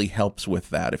really helps with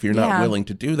that. If you're not Yeah. willing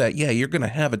to do that, yeah, you're going to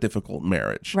have a difficult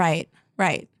marriage. Right.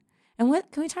 And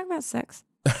what can we talk about sex?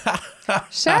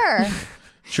 Sure.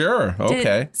 Sure.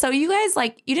 Okay. So you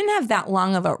guys you didn't have that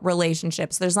long of a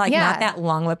relationship. So there's like Yeah. not that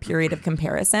long of a period of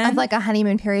comparison. Of like a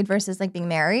honeymoon period versus like being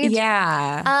married.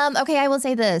 yeah. Okay, I will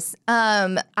say this.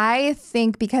 I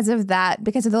think because of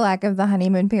the lack of the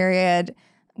honeymoon period,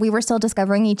 we were still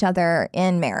discovering each other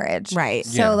in marriage. Right.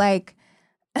 So Yeah. like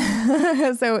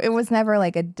so it was never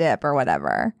like a dip or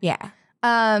whatever. Yeah.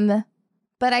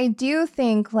 But I do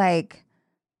think like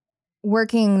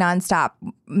working nonstop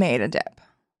made a dip.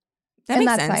 That and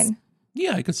makes that's sense. fine.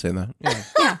 Yeah, I could say that. Yeah.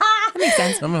 Yeah. That makes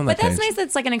sense. I'm on But that that's page. nice that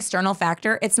it's like an external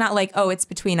factor. It's not like, oh, it's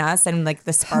between us and like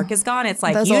the spark is gone. It's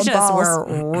like Those you old just balls.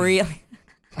 were really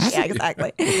Yeah,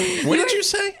 exactly. What did you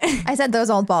say? I said those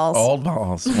old balls. Old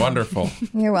balls. Wonderful.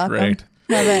 You're welcome. Great.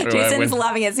 Love it. Jason's When-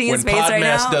 loving it, seeing his When face right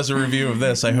Podmas now. does a review of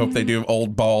this, I hope they do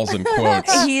old balls in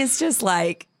quotes. He's just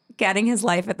like getting his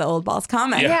life at the Old Balls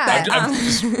comment. Yeah. I'm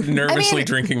just nervously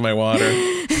drinking my water.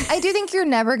 I do think you're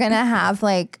never gonna have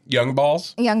like Young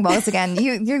balls? young balls again.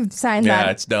 You signed Yeah,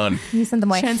 that. it's done. You sent them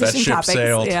away. Transition That ship topics.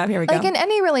 sailed. Yeah, here we go. Like in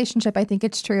any relationship, I think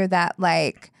it's true that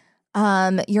like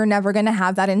you're never gonna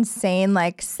have that insane,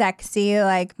 like sexy,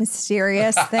 like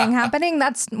mysterious thing happening.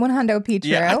 That's 100p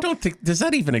true. Yeah, I don't think, does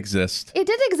that even exist? It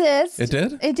did exist. It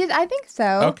did? It did. I think so.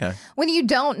 Okay. When you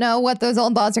don't know what those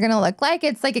old balls are gonna look like,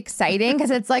 it's like exciting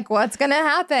because it's like what's gonna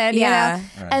happen. Yeah. You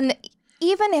know? And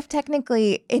even if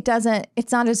technically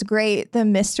it's not as great, the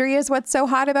mystery is what's so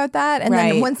hot about that. And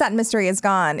then Right. once that mystery is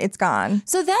gone, it's gone.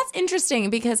 So that's interesting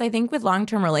because I think with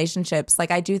long-term relationships, like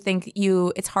I do think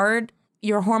it's hard.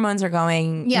 Your hormones are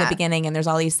going in Yeah. the beginning and there's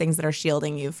all these things that are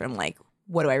shielding you from like,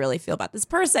 what do I really feel about this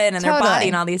person and their Totally. body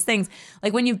and all these things.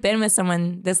 Like when you've been with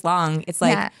someone this long, it's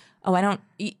like, Yeah. oh,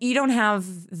 you don't have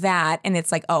that. And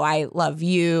it's like, oh, I love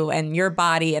you and your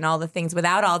body and all the things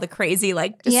without all the crazy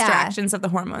like Yeah. distractions of the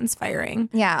hormones firing.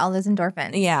 Yeah, all those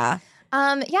endorphins. Yeah.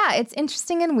 Yeah, it's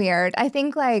interesting and weird. I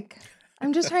think like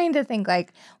I'm just trying to think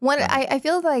like I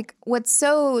feel like what's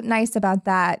so nice about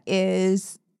that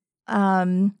is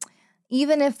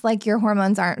even if like your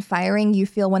hormones aren't firing, you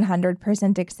feel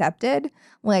 100% accepted.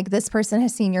 Like this person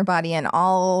has seen your body in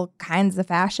all kinds of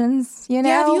fashions, you know?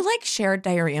 Yeah. Have you like shared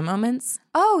diarrhea moments?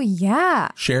 Oh yeah.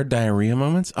 Shared diarrhea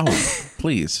moments? Oh,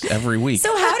 please, every week.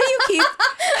 So how do you keep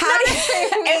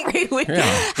every week? Yeah.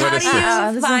 How What do is you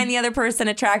this? find the other person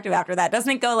attractive after that? Doesn't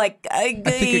it go like? I think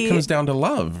it comes down to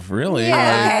love, really.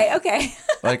 Yeah. Okay.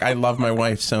 Like I love my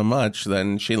wife so much,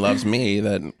 then she loves me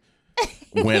that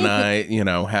when I,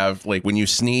 have like when you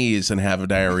sneeze and have a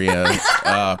diarrhea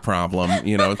problem,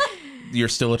 you're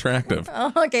still attractive.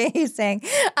 Okay, he's saying.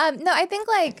 No, I think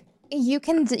like you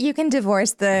can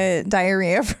divorce the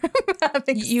diarrhea from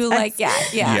having You sex. like yeah.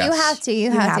 Yeah. You have to.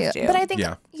 You have have to. to. But I think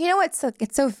Yeah. you know what's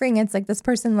it's so freeing. It's like this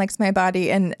person likes my body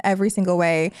in every single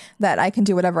way that I can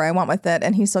do whatever I want with it,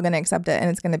 and he's still going to accept it, and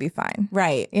it's going to be fine.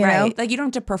 Right. You right. know? Like you don't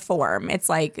have to perform. It's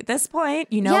like at this point,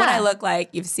 you know what Yeah. I look like.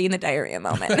 You've seen the diarrhea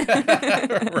moment.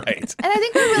 Right. And I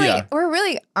think we're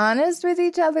really honest with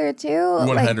each other too.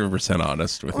 100%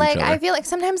 honest with Like each other. I feel like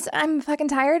sometimes I'm fucking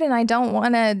tired and I don't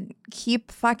want to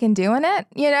keep fucking doing it,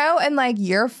 and like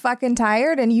you're fucking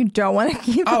tired and you don't want to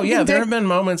keep. Oh yeah, fucking there doing- have been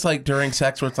moments like during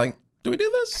sex where it's like, do we do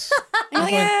this? You're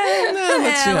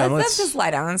like, let's just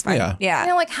lie down. It's fine.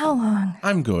 Yeah. like how long?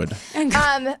 I'm good.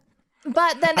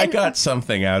 But then I got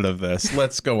something out of this.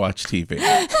 Let's go watch TV.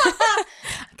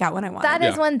 Got what I want. that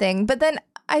is one thing. But then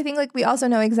I think like we also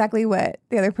know exactly what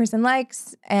the other person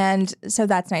likes, and so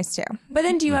that's nice too. But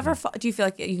then do you ever do you feel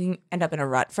like you can end up in a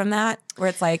rut from that where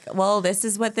it's like, well, this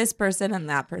is what this person and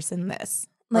that person this.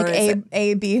 Like Or is it-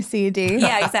 A, B, C, D.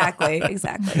 Yeah, exactly. Or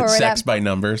Sex whatever. by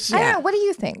numbers. I don't know. What do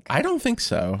you think? I don't think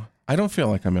so. I don't feel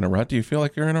like I'm in a rut. Do you feel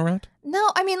like you're in a rut? No,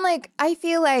 I mean like I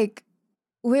feel like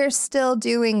we're still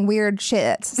doing weird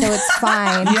shit, so it's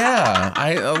fine. Yeah.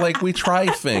 I like we try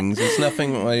things. It's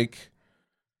nothing like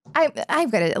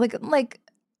I've got it. Like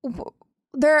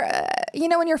there,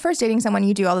 when you're first dating someone,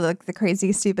 you do all the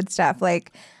crazy, stupid stuff.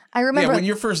 Like, I remember when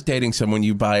you're first dating someone,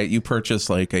 you purchase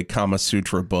like a Kama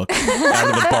Sutra book out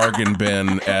of the bargain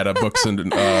bin at a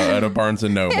at a Barnes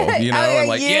and Noble, you know, and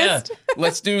like, used?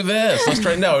 let's do this. Let's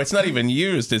try. No, it's not even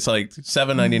used. It's like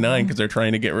 $7.99 because they're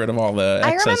trying to get rid of all the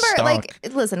I excess remember, stock.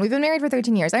 like, listen, we've been married for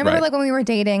 13 years. I remember, Right. like, when we were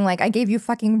dating, like, I gave you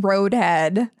fucking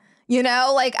Roadhead. You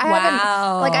know, like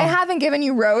I haven't given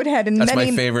you Roadhead in That's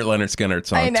many. my favorite Leonard Skinner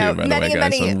song I know, too. By the way,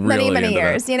 guys, I'm many really into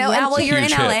years. that. You know, Yeah, and well, you're in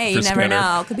huge hit LA. You for never Skinner.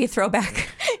 know. It could be a throwback.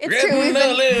 it's true. We've Getting been,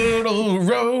 a little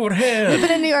roadhead.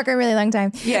 been in New York a really long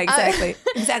time. Yeah, exactly.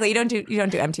 Exactly. You don't do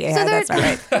MTA head. there's- That's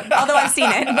not right. Although I've seen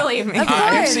it, believe me.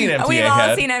 I've seen MTA We've all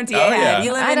head. seen MTA Oh, head. yeah.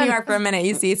 You live I in New don't- York for a minute,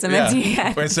 you see some Yeah. MTA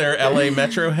head. Is there LA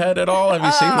Metro head at all? Have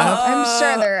you seen that? I'm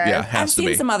sure there are. Yeah, I've has to seen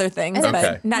be. some other things, Okay.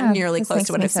 but not Oh, nearly this close makes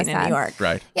to what me I've so seen in sad. New York.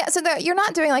 Right. Yeah, so you're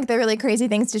not doing like the really crazy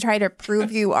things to try to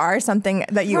prove you are something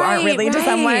that you aren't Right, really to right.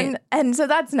 someone. And so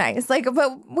that's nice. Like,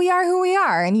 but we are who we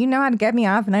are, and you know how to get me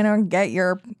off, and I know how to get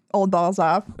your old balls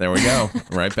off. There we go.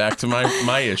 Right back to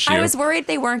my issue. I was worried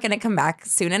they weren't going to come back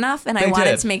soon enough, and I They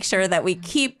wanted did. to make sure that we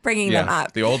keep bringing them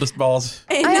up. The oldest balls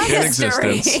in I also- in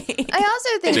history. existence. I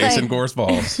also think Jason like Gore's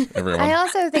balls. Everyone. I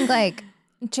also think like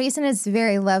Jason is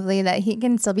very lovely that he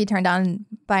can still be turned on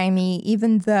by me,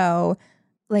 even though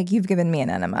like you've given me an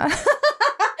enema.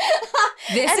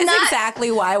 This And is not- exactly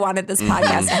why I wanted this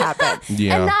podcast to happen.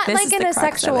 yeah. And not This like is in the a crux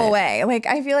of sexual it. way. Like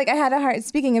I feel like I had a heart.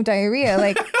 Speaking of diarrhea,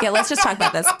 like Yeah, let's just talk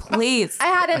about this, please. I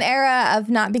had an era of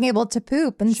not being able to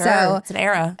poop, and Sure, so it's an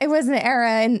era. it was an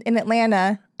era in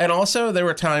Atlanta. And also, there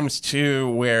were times too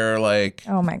where, like,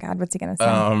 Oh my God, what's he gonna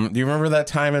say? do you remember that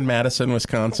time in Madison,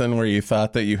 Wisconsin, where you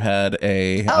thought that you had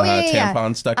a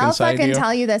tampon stuck I'll inside fucking you?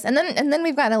 tell you this, and then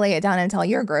we've got to lay it down and tell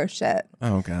your gross shit.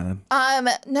 Oh God.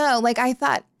 No, like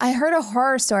I heard a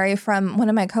horror story from one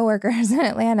of my coworkers in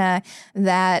Atlanta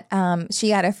that she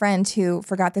had a friend who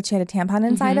forgot that she had a tampon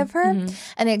inside of her,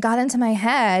 and it got into my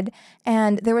head.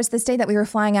 And there was this day that we were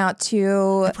flying out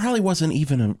to. It probably wasn't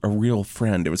even a real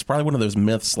friend. It was probably one of those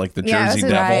myths like the Yeah, it Jersey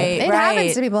was a- Devil. Right. It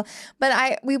happens to people,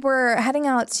 but we were heading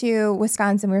out to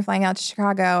Wisconsin. We were flying out to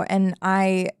Chicago, and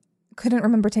I couldn't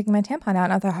remember taking my tampon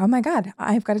out. And I thought, oh my God,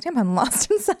 I've got a tampon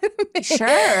lost inside of me.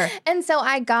 Sure. And so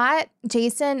I got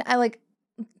Jason.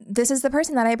 This is the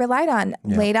person that I relied on.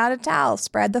 Yeah. Laid out a towel,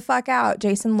 spread the fuck out.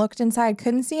 Jason looked inside,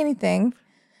 couldn't see anything.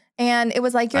 And it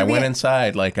was like I went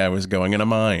inside like I was going in a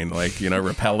mine, like,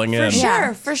 rappelling in. For sure,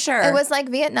 Yeah. for sure. It was like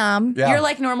Vietnam. Yeah. You're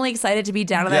like normally excited to be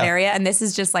down in that Yeah. area, and this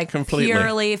is just like Completely.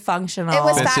 purely functional. It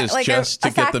was This fact- is like just a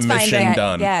to get the fact-finding. mission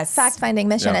done. Yes. Fact-finding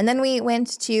mission. Yeah. And then we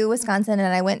went to Wisconsin,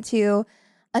 and I went to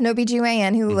an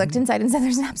OBGYN who looked inside and said,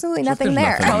 there's absolutely nothing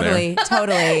there's there. nothing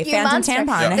Totally. You Phantom monster.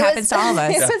 tampon. Yeah. It happens to all of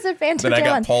us. It was a phantom Then I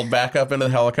got tampon. pulled back up into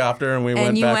the helicopter and we And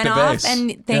went you back went to off, base.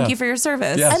 and thank Yeah. you for your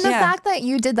service. Yes. And the Yeah. fact that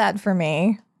you did that for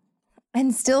me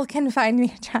and still can find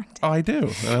me attractive. Oh, I do.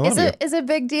 And I love you. Is a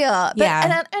big deal. But,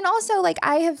 Yeah. and also, like,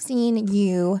 I have seen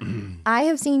you,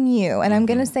 and I'm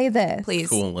going to say this. Please.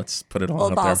 Cool. Let's put it on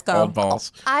Old up balls there. go. Old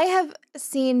balls. I have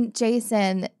seen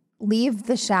Jason leave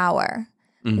the shower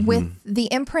Mm-hmm. with the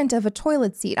imprint of a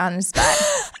toilet seat on his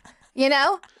butt. You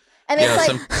know? And it's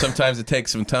like, Sometimes it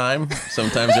takes some time.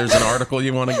 Sometimes there's an article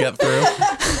you want to get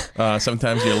through.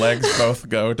 Sometimes your legs both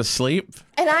go to sleep.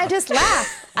 and I just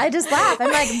laugh.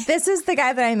 I'm like, this is the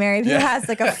guy that I married who has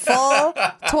like a full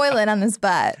toilet on his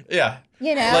butt. Yeah.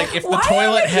 You know? Like if the Why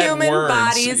toilet have had human words,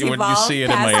 bodies would you evolved see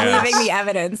it in my past ass? leaving the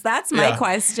evidence? That's my Yeah.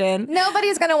 question.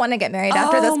 Nobody's going to want to get married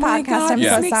after this Oh my podcast. God, I'm this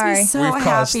so makes me sorry. so We've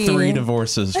caused happy. 3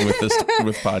 divorces with this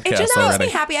podcast It just makes already.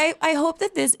 me happy. I hope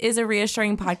that this is a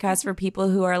reassuring podcast for people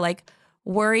who are like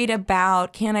worried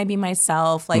about, can I be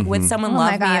myself? Like, would someone Oh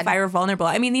my love me God. if I were vulnerable?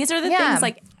 I mean, these are the Yeah. things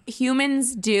like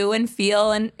humans do and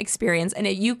feel and experience. And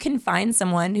you can find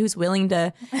someone who's willing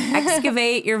to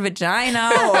excavate your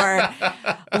vagina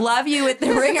or love you with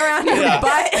the ring around your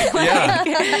butt.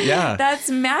 Like, Yeah. That's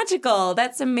magical.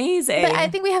 That's amazing. But I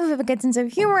think we have a good sense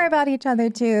of humor about each other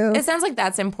too. It sounds like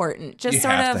that's important. Just You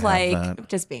sort have of to have like that.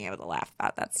 just being able to laugh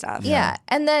about that stuff. Yeah.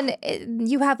 And then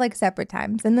you have like separate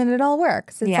times and then it all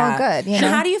works. It's all good. You And know?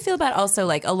 how do you feel about also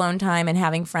like alone time and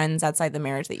having friends outside the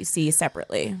marriage that you see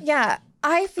separately? Yeah.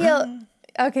 I feel.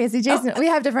 Okay, so Jason, we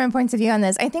have different points of view on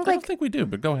this. I think I like don't think we do,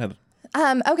 but go ahead.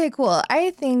 okay, cool. I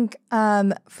think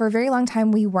for a very long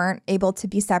time we weren't able to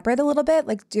be separate a little bit.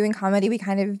 Like doing comedy, we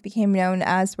kind of became known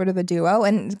as sort of a duo,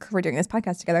 and we're doing this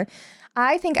podcast together.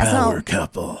 I think SNL.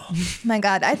 couple. My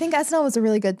God, I think SNL was a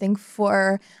really good thing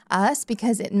for us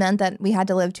because it meant that we had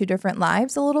to live 2 different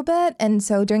lives a little bit, and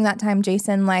so during that time,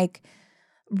 Jason like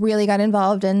really got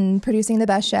involved in producing The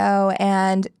Best Show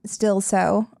and still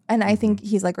so. And I think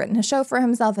he's like written a show for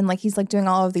himself and like he's like doing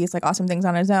all of these like awesome things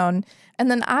on his own. And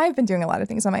then I've been doing a lot of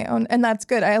things on my own, and that's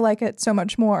good. I like it so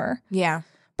much more. Yeah.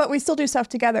 But we still do stuff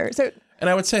together. So And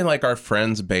I would say like our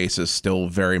friends base is still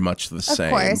very much the same.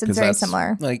 Of course, it's 'cause very that's,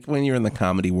 similar. Like when you're in the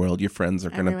comedy world, your friends are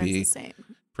going to Everyone's be the same.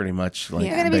 pretty much like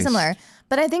they're going to be based- similar.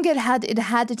 But I think it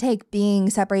had to take being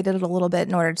separated a little bit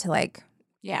in order to like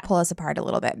Yeah. pull us apart a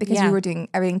little bit because Yeah. we were doing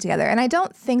everything together. And I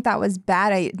don't think that was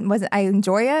bad. I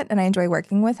enjoy it and I enjoy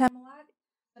working with him a lot.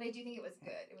 But I do think it was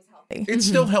good. It was healthy. It's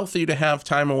still healthy to have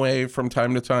time away from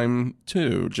time to time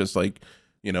too. Just like,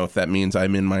 you know, if that means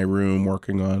I'm in my room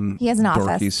working on He has an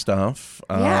dorky office. stuff.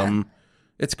 Yeah.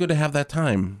 It's good to have that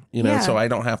time, you know, Yeah. so I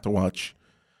don't have to watch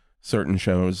certain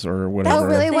shows or whatever. Oh,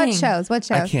 really? What Thing. shows? What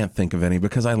I shows? can't think of any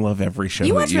because I love every show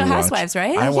You that watch you Real watch. Housewives,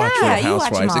 right? I watch Yeah, Real you watch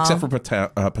 'em Housewives, all. except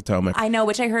for Potomac. I know,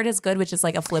 which I heard is good, which is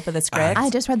like a flip of the script. I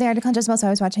just read the article on Jezebel, so I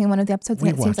was watching one of the episodes, and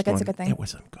it seems like it's a good thing. It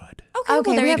wasn't good. okay, well,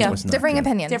 there we you have go. was not differing good.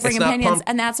 opinions. Differing It's not opinions, pump.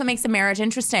 and that's what makes the marriage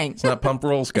interesting. It's not pump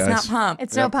rules, guys. It's not pump.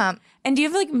 It's no pump. And do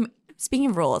you have like,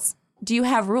 speaking of rules, do you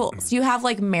have rules? Do you have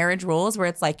like marriage rules where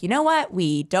it's like, you know what,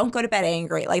 we don't go to bed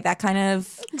angry, like that kind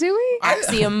of Do we?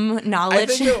 axiom I knowledge?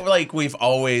 think that, like we've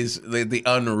always the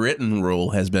unwritten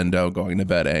rule has been don't going to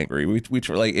bed angry. We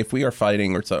try, like if we are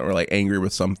fighting or something or like angry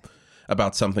with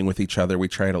about something with each other, we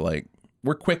try to like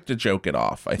we're quick to joke it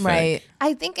off. I think. Right.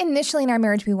 I think initially in our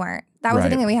marriage we weren't. That was Right. the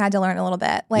thing that we had to learn a little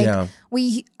bit. Like Yeah.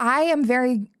 I am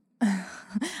very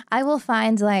I will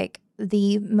find like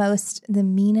the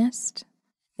meanest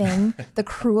thing, the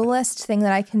cruelest thing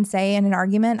that I can say in an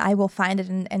argument, I will find it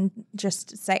and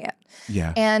just say it.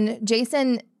 Yeah. And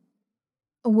Jason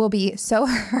will be so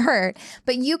hurt,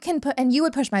 but you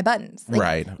would push my buttons. Like,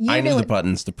 Right. you I knew knew the it-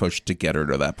 buttons to push to get her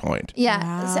to that point.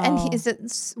 Yeah. So, Wow.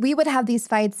 we would have these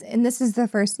fights, and this is the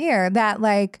first year that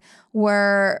like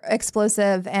were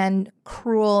explosive and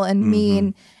cruel and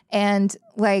mean. And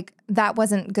like that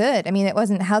wasn't good. I mean, it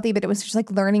wasn't healthy, but it was just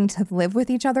like learning to live with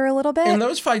each other a little bit. And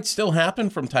those fights still happen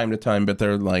from time to time, but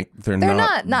they're they're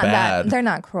not not bad. bad. They're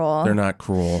not cruel. They're not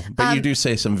cruel. But you do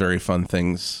say some very fun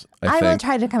things, I I will think.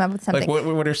 try to come up with something. Like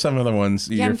what are some of the ones,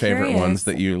 Yeah, your I'm favorite curious. ones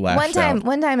that you lashed out?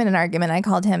 One time in an argument, I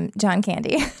called him John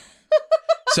Candy.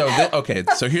 So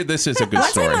so here this is a good One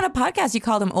story. time on a podcast, you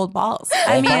called him old balls.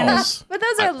 I Old mean, balls. But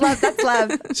those are love. That's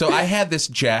love. So I had this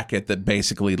jacket that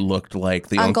basically looked like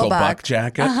the Uncle Uncle Buck Buck.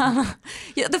 jacket.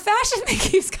 yeah, the fashion thing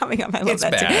keeps coming up. I love It's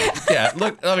that too. bad. Yeah,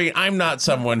 look, I mean, I'm not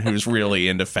someone who's really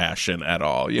into fashion at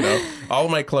all. You know, all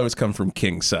my clothes come from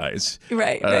king size.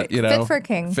 Right, You know, Fit for a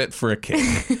king. Fit for a king.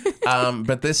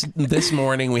 But this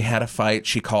morning we had a fight.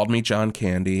 She called me John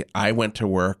Candy. I went to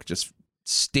work just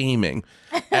steaming.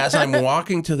 As I'm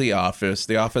walking to the office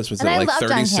was And at I like love John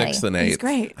 36th and 8th. He's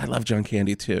great. I love John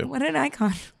Candy too. What an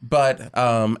icon. But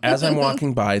as I'm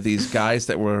walking by, these guys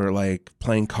that were like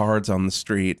playing cards on the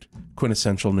street,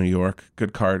 quintessential New York,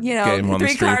 good card You know, game on the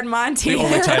street. 3-card Monty. The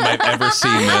only time I've ever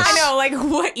seen this. I know, like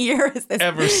what year is this?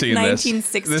 Ever seen this?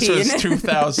 1916. This was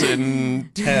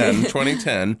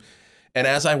 2010. And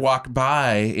as I walk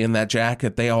by in that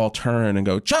jacket, they all turn and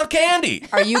go, John Candy!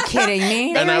 Are you kidding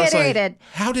me? And I was like, reiterated.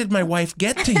 how did my wife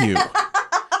get to you?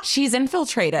 She's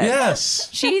infiltrated. Yes.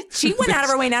 She went out of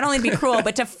her way not only to be cruel,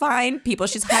 but to find people.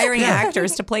 She's hiring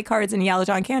actors to play cards and yell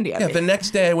John Candy at Yeah, me. the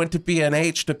next day I went to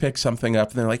B&H to pick something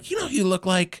up, and they're like, you know, you look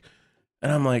like, and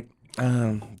I'm like,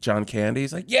 John Candy.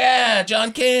 He's like, yeah,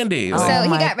 John Candy. Like, So he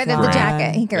my got rid of the God.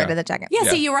 jacket. He got rid Yeah. of the jacket. Yeah,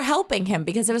 so Yeah. you were helping him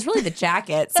because it was really the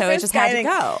jacket, so it just had to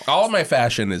go. all of my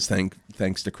fashion is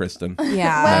thanks to Kristen.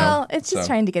 Yeah. Well, it's just So-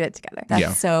 trying to get it together. That's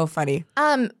Yeah. so funny.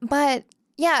 But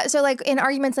yeah, so like in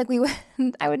arguments, like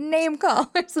I would name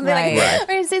call or something Right. like,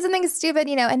 or say something stupid,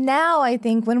 you know. And now I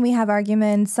think when we have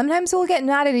arguments, sometimes we'll get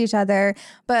mad at each other,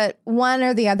 but one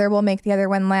or the other will make the other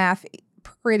one laugh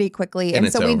pretty quickly, And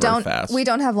it's so we over fast.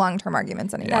 don't have long-term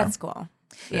arguments anymore. That's cool.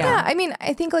 Yeah, I mean,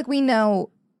 I think like we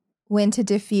know when to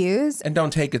diffuse. And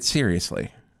don't take it seriously.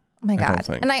 Oh my I don't God.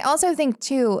 think. And I also think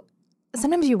too,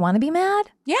 sometimes you want to be mad.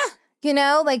 Yeah. You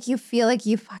know, like you feel like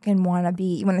you fucking want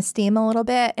to steam a little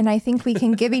bit. And I think we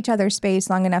can give each other space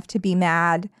long enough to be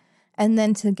mad and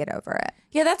then to get over it.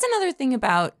 Yeah, that's another thing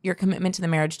about your commitment to the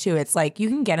marriage too. It's like you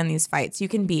can get in these fights, you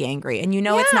can be angry, and you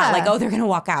know it's not Yeah. like, oh, they're gonna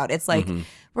walk out. It's like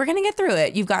we're gonna get through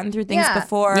it. You've gotten through things Yeah.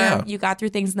 before. Yeah. You got through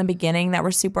things in the beginning that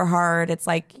were super hard. It's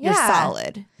like you're Yeah.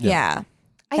 solid. Yeah.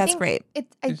 I That's think great.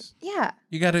 Yeah.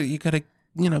 You gotta,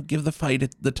 you know, give the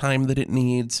fight the time that it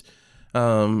needs.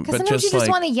 Because But sometimes you just like,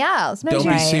 want to yell. Sometimes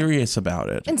don't you, be serious about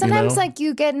it. and sometimes you know? like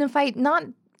you get in a fight, not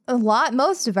a lot.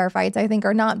 Most of our fights, I think,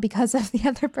 are not because of the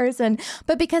other person,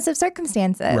 but because of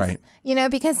circumstances. Right. You know,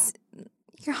 because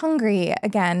you're hungry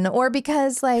again, or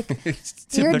because like It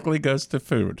typically goes to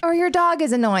food. or your dog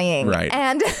is annoying. Right.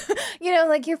 And,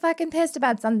 like you're fucking pissed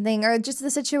about something or just the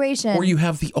situation. Or you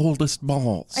have the oldest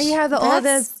balls. Or you have the That's-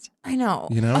 oldest. I know.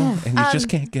 You know? And you just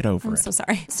can't get over I'm it. so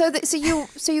sorry. So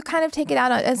you kind of take it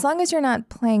out on, as long as you're not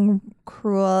playing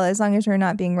cruel, as long as you're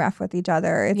not being rough with each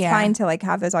other, it's Yeah. fine to like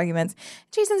have those arguments.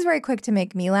 Jason's very quick to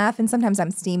make me laugh, and sometimes I'm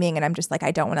steaming and I'm just like,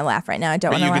 I don't want to laugh right now. I don't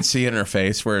But want you to can laugh. see in her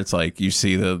face where it's like you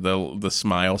see the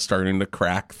smile starting to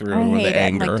crack through I with hate the it.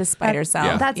 anger. Like despite herself.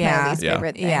 Yeah. That's yeah. my least Yeah.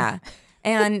 favorite thing. Yeah.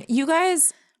 And you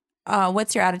guys,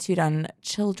 what's your attitude on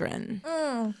children?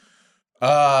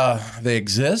 They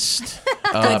exist.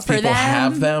 Good for people them.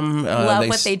 have them. Love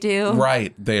what they do.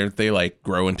 Right. They like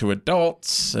grow into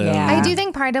adults. and- Yeah. I do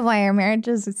think part of why our marriage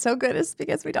is so good is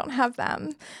because we don't have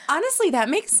them. Honestly, that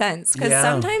makes sense because Yeah.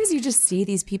 sometimes you just see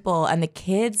these people and the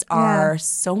kids are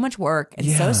so much work and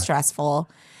so Yeah. stressful.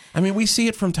 I mean, we see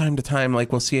it from time to time.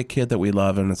 Like we'll see a kid that we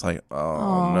love, and it's like,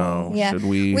 oh no, Yeah. should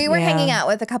we? We were Yeah. hanging out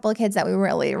with a couple of kids that we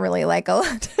really, really like a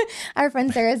lot. Our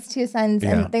friend Sarah's two sons, Yeah.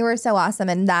 and they were so awesome.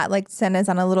 And that like sent us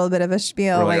on a little bit of a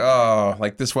spiel. We're like, oh,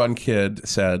 like this one kid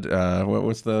said, what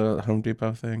was the Home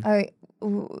Depot thing?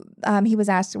 He was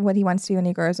asked what he wants to do when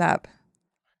he grows up.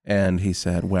 And he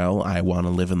said, well, I want to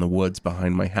live in the woods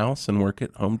behind my house and work at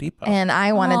Home Depot. And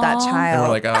I wanted that Aw. child. And we're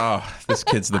like, oh, this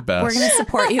kid's the best. We're going to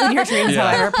support you in your dreams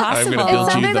Yeah. however I'm possible. gonna build it's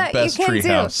you something the that best you can tree do.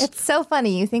 house. It's so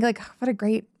funny. You think like, what a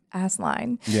great ass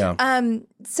line. Yeah.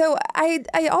 So I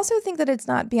also think that it's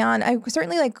not beyond. I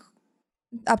certainly like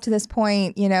up to this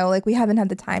point, like we haven't had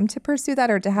the time to pursue that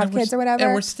or to have kids or whatever.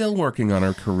 And we're still working on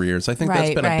our careers. I think that's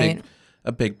Right, been right.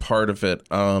 a big part of it.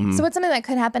 So it's something that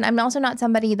could happen. I'm also not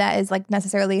somebody that is like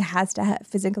necessarily has to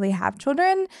physically have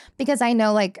children because I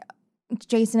know like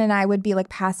Jason and I would be like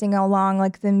passing along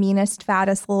like the meanest,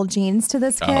 fattest little genes to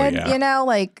this kid, yeah.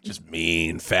 like Just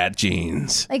mean fat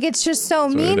jeans. like it's just so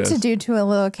what mean it to is. do to a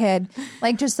little kid,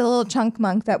 like just a little chunk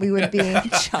monk that we would be,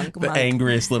 Chunk The monk.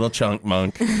 angriest little chunk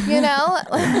monk.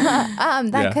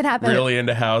 that could happen. Really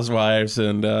into housewives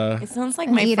and It sounds like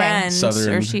my Eating. friend,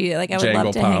 Southern or she, like I would jangle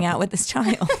love to pop. hang out with this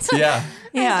child. yeah.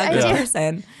 yeah, I good do.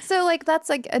 person. So like that's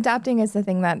like adopting is the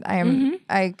thing that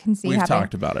I can see We've happening.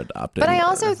 talked about adopting. But I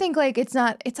also think like it's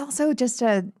also just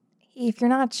if you're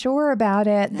not sure about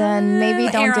it, then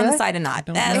maybe don't err do on the it. side of not.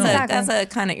 know. That's a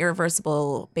kind of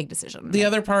irreversible big decision. the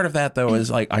other part of that though is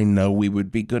like I know we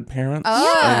would be good parents.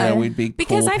 Oh. I know we'd be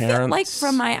because cool I feel parents. like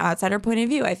from my outsider point of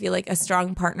view, I feel like a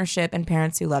strong partnership and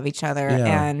parents who love each other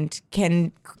Yeah. and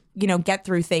can, get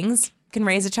through things, can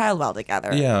raise a child well together.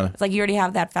 Yeah. It's like you already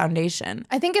have that foundation.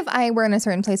 I think if I were in a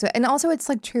certain place, and also it's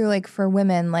like true like for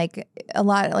women, like a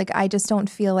lot, like I just don't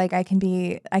feel like I can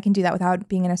do that without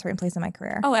being in a certain place in my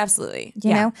career. Oh, absolutely.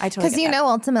 You know, I totally because get that.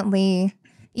 ultimately,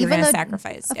 You're even gonna though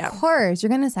sacrifice. of Yeah. course you're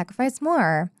gonna sacrifice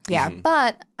more. Yeah.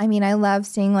 But I mean, I love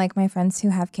seeing like my friends who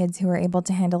have kids who are able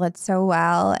to handle it so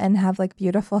well and have like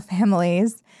beautiful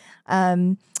families.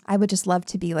 I would just love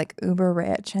to be like uber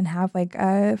rich and have like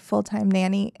a full-time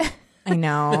nanny. I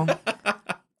know.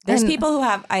 There's And- people who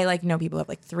have, know people who have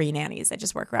like 3 nannies that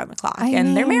just work around the clock. I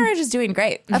and their mean- marriage is doing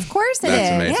great. Of course it That's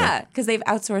is. amazing. Yeah, because they've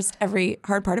outsourced every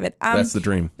hard part of it. That's the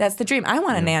dream. That's the dream. I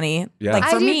want a nanny. Yeah. Like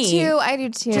I for do me. too. I do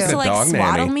too. Just to a like dog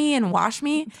swaddle nanny. me and wash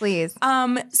me. Please.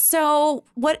 So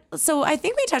I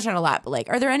think we touched on a lot, but like,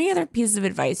 are there any other pieces of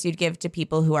advice you'd give to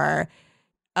people who are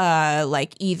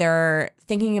like either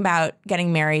thinking about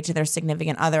getting married to their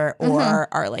significant other or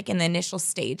are like in the initial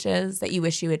stages that you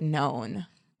wish you had known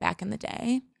back in the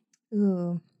day?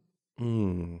 Ooh,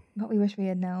 Mm. what we wish we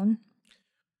had known.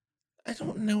 I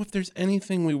don't know if there's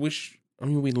anything we wish. I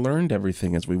mean, we learned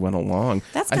everything as we went along.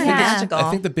 That's I kind of think magical.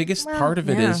 I think the biggest Well, part of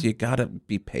it is yeah. you gotta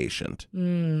be patient.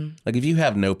 Mm. Like if you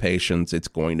have no patience, it's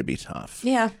going to be tough.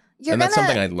 Yeah. You're and that's gonna,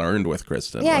 something I learned with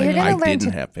Kristen. Yeah, like, you're gonna I learn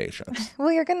didn't to- have patience.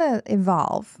 well, you're gonna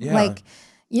evolve. Yeah. Like,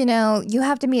 you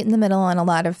have to meet in the middle on a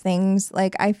lot of things.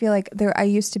 Like, I feel like I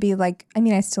used to be like, I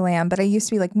mean, I still am, but I used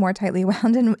to be like more tightly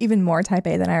wound and even more type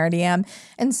A than I already am.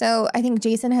 And so I think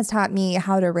Jason has taught me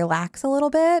how to relax a little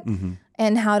bit Mm-hmm.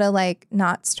 and how to like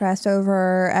not stress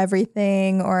over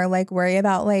everything or like worry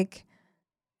about like,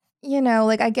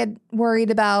 like I get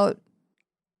worried about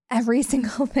every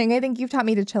single thing. I think you've taught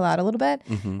me to chill out a little bit.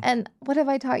 Mm-hmm. And what have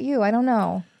I taught you? I don't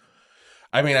know.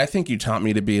 I mean, I think you taught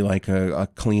me to be like a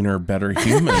cleaner, better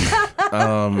human.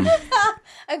 A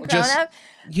grown Just- up.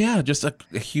 Yeah, just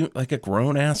like a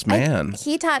grown ass man.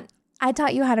 I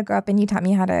taught you how to grow up and you taught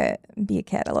me how to be a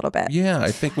kid a little bit. Yeah, I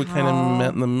think we kind of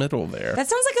met in the middle there. That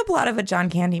sounds like a plot of a John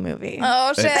Candy movie.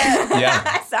 Oh shit.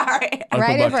 Yeah, Sorry. Uncle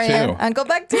Right Buck in for you. too. Uncle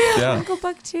Buck too. Yeah, Uncle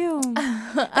Buck too.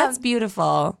 That's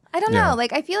beautiful. I don't Yeah. know.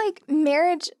 Like I feel like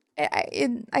marriage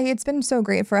it's been so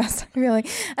great for us, really.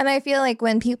 And I feel like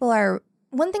when people are,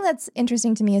 one thing that's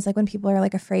interesting to me is like when people are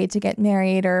like afraid to get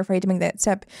married or afraid to make that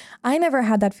step. I never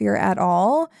had that fear at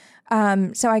all.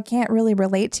 So I can't really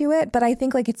relate to it, but I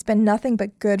think like it's been nothing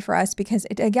but good for us because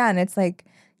it's like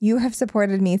you have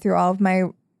supported me through all of my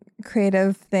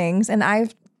creative things and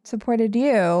I've supported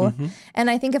you. Mm-hmm. And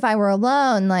I think if I were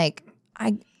alone, like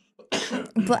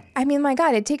but I mean, my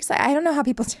God, it takes, I don't know how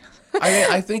people do.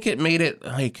 I think it made it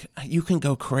like you can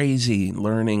go crazy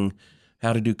learning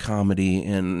how to do comedy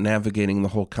and navigating the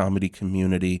whole comedy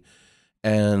community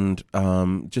and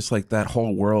just like that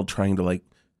whole world trying to like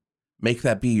make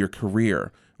that be your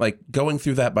career. Like going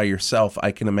through that by yourself,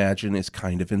 I can imagine is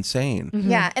kind of insane. Mm-hmm.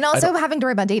 Yeah. And also having to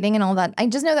worry about dating and all that. I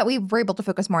just know that we were able to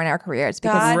focus more on our careers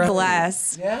because God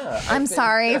bless. Yeah. I'm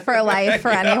sorry for life for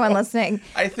anyone listening.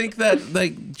 I think that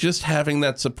like just having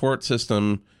that support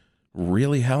system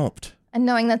really helped. And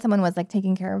knowing that someone was like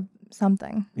taking care of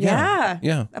something. Yeah.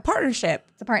 Yeah. A partnership.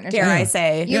 It's a partnership. Dare I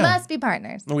say. You must be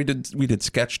partners. We did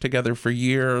sketch together for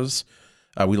years.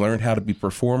 We learned how to be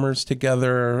performers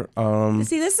together.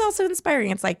 See, this is also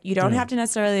inspiring. It's like you don't have to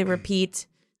necessarily repeat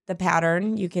the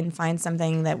pattern. You can find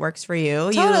something that works for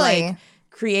you. Totally. You like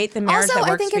create the marriage that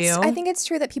works for you. I think it's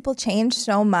true that people change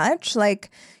so much.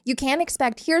 Like you can't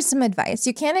expect, here's some advice.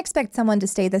 You can't expect someone to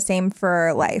stay the same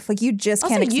for life. Like you just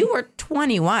also, can't. You were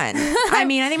 21. I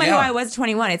mean, I think when I was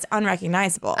 21, it's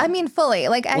unrecognizable. I mean, fully.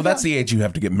 Like, well, that's the age you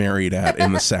have to get married at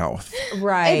in the South.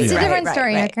 Right. It's a different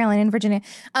story in right. North Carolina and Virginia.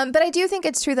 But I do think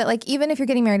it's true that like even if you're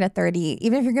getting married at 30,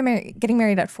 even if you're getting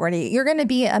married at 40, you're going to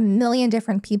be a million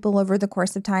different people over the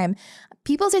course of time.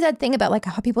 People say that thing about like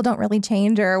how people don't really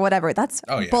change or whatever. That's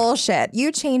bullshit.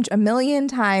 You change a million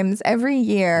times every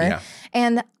year. Yeah.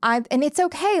 And it's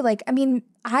okay. Like, I mean,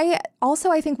 I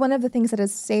think one of the things that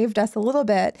has saved us a little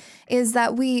bit is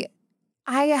that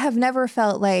I have never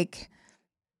felt like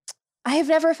if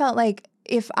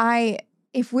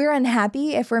we're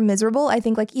unhappy, if we're miserable, I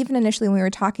think like even initially when we were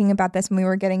talking about this when we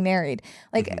were getting married,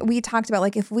 like we talked about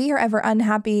like if we are ever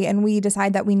unhappy and we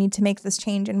decide that we need to make this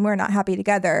change and we're not happy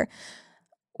together,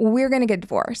 we're going to get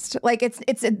divorced. Like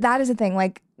that is a thing.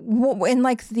 Like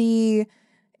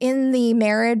in the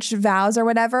marriage vows or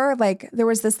whatever, like there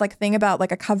was this like thing about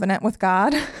like a covenant with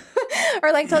God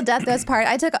or like till death do us part.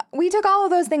 We took all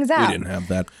of those things out. We didn't have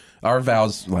that. Our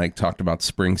vows like talked about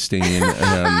Springsteen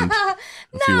and a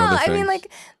few other things. I mean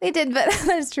like they did, but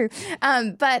that's true.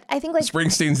 But I think like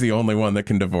Springsteen's the only one that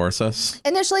can divorce us.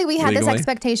 Initially we had this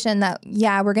expectation that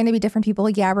we're going to be different people.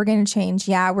 Yeah, we're going to change.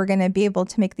 Yeah, we're going to be able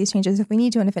to make these changes if we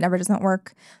need to. And if it ever doesn't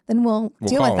work, then we'll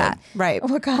deal with that. Right.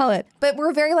 We'll call it. But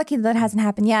we're very lucky that hasn't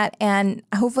happened yet. And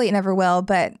hopefully it never will.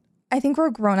 But I think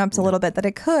we're grown-ups a little bit that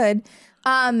it could.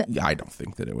 Yeah, I don't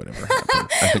think that it would ever happen.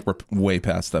 I think we're way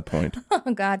past that point. Oh,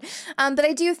 God. But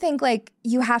I do think, like,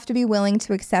 you have to be willing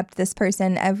to accept this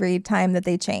person every time that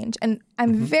they change. And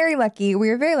I'm very lucky.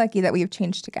 We are very lucky that we've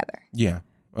changed together. Yeah,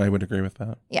 I would agree with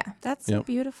that. Yeah. That's so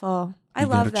beautiful. I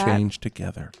love that. Change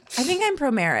together. I think I'm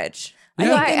pro-marriage.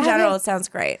 Yeah. I think in general it sounds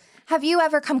great. Have you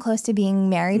ever come close to being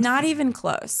married? Not even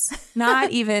close. Not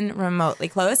even remotely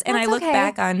close. And I look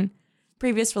back on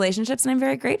previous relationships and I'm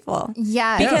very grateful.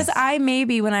 Yeah. Because I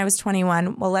maybe when I was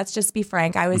 21, well, let's just be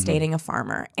frank, I was dating a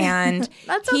farmer and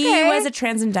he was a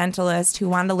transcendentalist who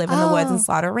wanted to live in the woods and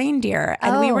slaughter reindeer.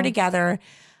 And we were together.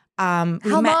 How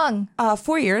long?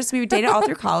 4 years. We dated all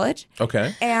through college.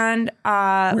 Okay. And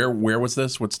where was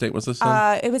this? What state was this in?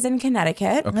 It was in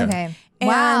Connecticut. Okay.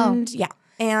 Wow. And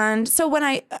and so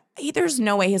when there's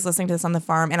no way he's listening to this on the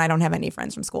farm and I don't have any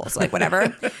friends from school. So like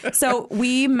whatever. So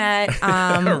we met.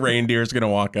 A reindeer's going to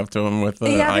walk up to him with an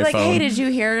iPhone. Be like, hey, did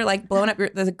you hear like blowing up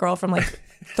the girl from like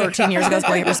 13 years ago is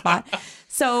blowing up your spot?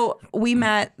 So we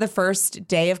met the first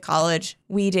day of college.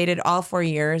 We dated all 4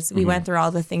 years. We went through all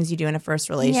the things you do in a first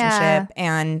relationship.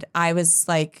 And I was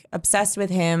like obsessed with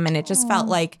him. And it just felt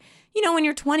like, you know, when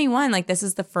you're 21, like this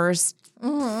is the first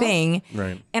thing.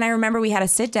 Right. And I remember we had a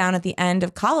sit down at the end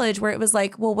of college where it was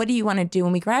like, well, what do you want to do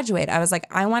when we graduate? I was like,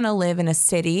 I want to live in a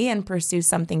city and pursue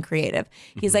something creative.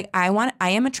 He's like, I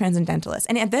am a transcendentalist.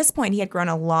 And at this point, he had grown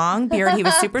a long beard. He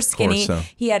was super skinny. So.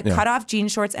 He had cut off jean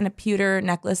shorts and a pewter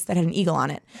necklace that had an eagle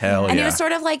on it. Hell and it was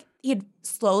sort of like he had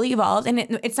slowly evolved. And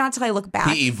it's not till I look back.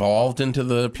 He evolved into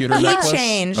the pewter necklace? He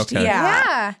changed. Okay.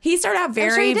 Yeah. He started out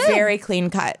very, very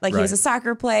clean cut. Like he was a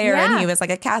soccer player and he was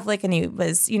like a Catholic and he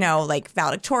was, you know, like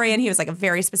valedictorian. He was like a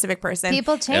very specific person.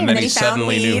 People change. And then he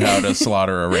suddenly knew how to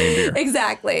slaughter a reindeer.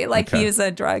 Exactly. Like he was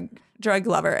a drug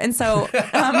lover. And so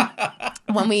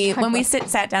when we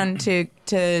sat down to,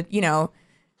 you know,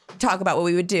 talk about what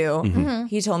we would do,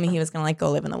 he told me he was going to like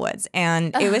go live in the woods.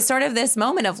 And it was sort of this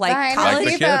moment of like I know college. Like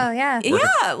the people, kid.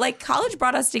 yeah. Like college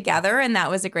brought us together and that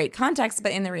was a great context.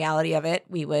 But in the reality of it,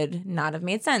 we would not have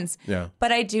made sense. Yeah.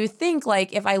 But I do think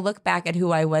like if I look back at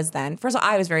who I was then, first of all,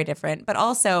 I was very different. But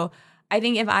also, I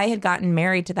think if I had gotten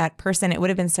married to that person, it would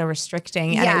have been so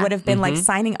restricting. And Yeah. it would have been like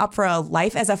signing up for a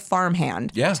life as a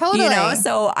farmhand. Yeah. Totally. You know,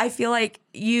 so I feel like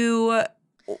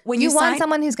when you want sign-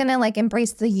 someone who's going to like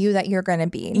embrace the you that you're going to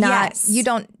be. Not Yes.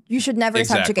 you should never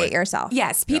Exactly. subjugate yourself.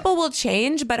 Yes, people will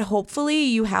change, but hopefully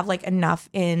you have like enough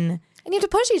in. And you have to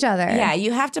push each other. Yeah,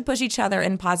 you have to push each other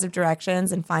in positive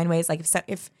directions and find ways. Like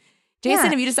if Jason,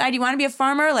 Yeah. if you decide you want to be a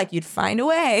farmer, like you'd find a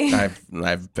way.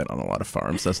 I've been on a lot of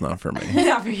farms. That's not for me.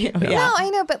 Not for you. Yeah. No, I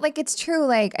know, but like it's true.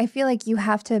 Like I feel like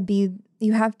I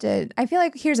feel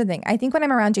like here's the thing. I think when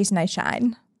I'm around Jason, I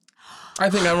shine. I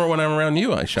think when I'm around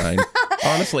you, I shine.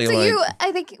 Honestly, So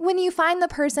I think when you find the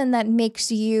person that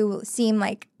makes you seem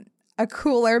like a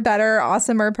cooler, better,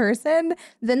 awesomer person,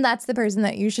 then that's the person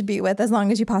that you should be with as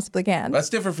long as you possibly can. that's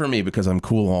different for me because I'm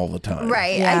cool all the time.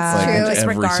 Right. Yeah. It's Like, true. in Just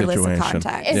every regardless of situation.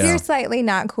 context. If Yeah. you're slightly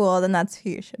not cool, then that's who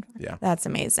you should. Yeah. That's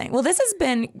amazing. Well, this has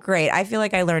been great. I feel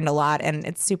like I learned a lot and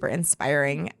it's super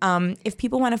inspiring. If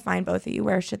people want to find both of you,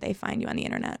 where should they find you on the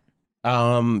internet?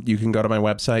 You can go to my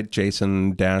website,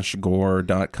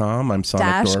 jason-gore.com. I'm Sonic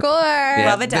Dash Dork. Gore. Yeah,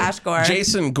 Love a Dash Gore.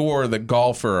 Jason Gore, the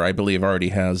golfer, I believe, already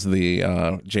has the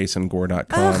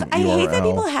jasongore.com Ugh, I URL. hate that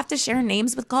people have to share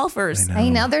names with golfers. I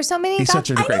know there's so many. He's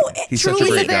such a I great. know, it He's such a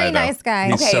truly great is a very guy, though. nice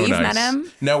guy. He's Okay, so you've nice. met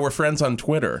him? No, we're friends on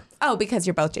Twitter. Oh, because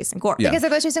you're both Jason Gore. Yeah. Because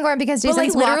they're both Jason Gore and because But, like,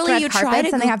 Jason's walked literally red you try carpets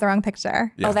to and they go- have the wrong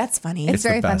picture. Yeah. Oh, that's funny. It's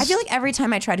very the fun. best. I feel like every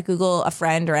time I try to Google a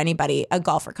friend or anybody, a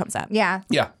golfer comes up. Yeah.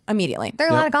 Yeah. Immediately. There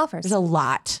are a lot of golfers. There's a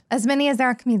lot. As many as there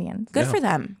are comedians. Good for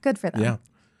them. Good for them. Yeah.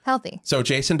 Healthy. So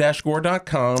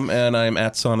jason-gore.com, and I'm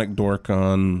at Sonic Dork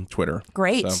on Twitter.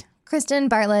 Great. So,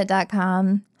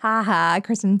 KristenBartlett.com. Haha.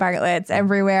 Kristen Bartlett's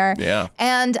everywhere. yeah.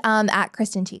 And at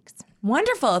Kristen Cheeks.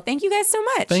 Wonderful. Thank you guys so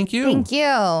much. Thank you. Thank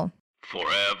you.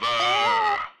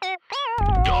 Forever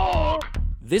Dog.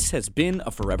 This has been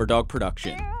a Forever Dog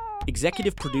production.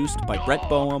 Executive produced by Brett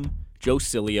Boehm, Joe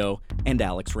Cilio, and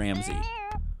Alex Ramsey.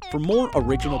 For more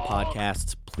original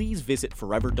podcasts, please visit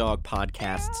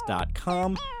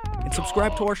foreverdogpodcasts.com and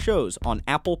subscribe to our shows on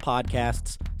Apple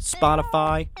Podcasts,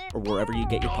 Spotify, or wherever you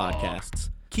get your podcasts.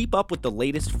 Keep up with the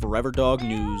latest Forever Dog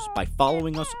news by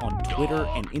following us on Twitter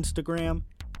and Instagram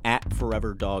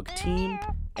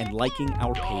 @ForeverDogTeam and liking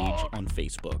our page on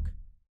Facebook.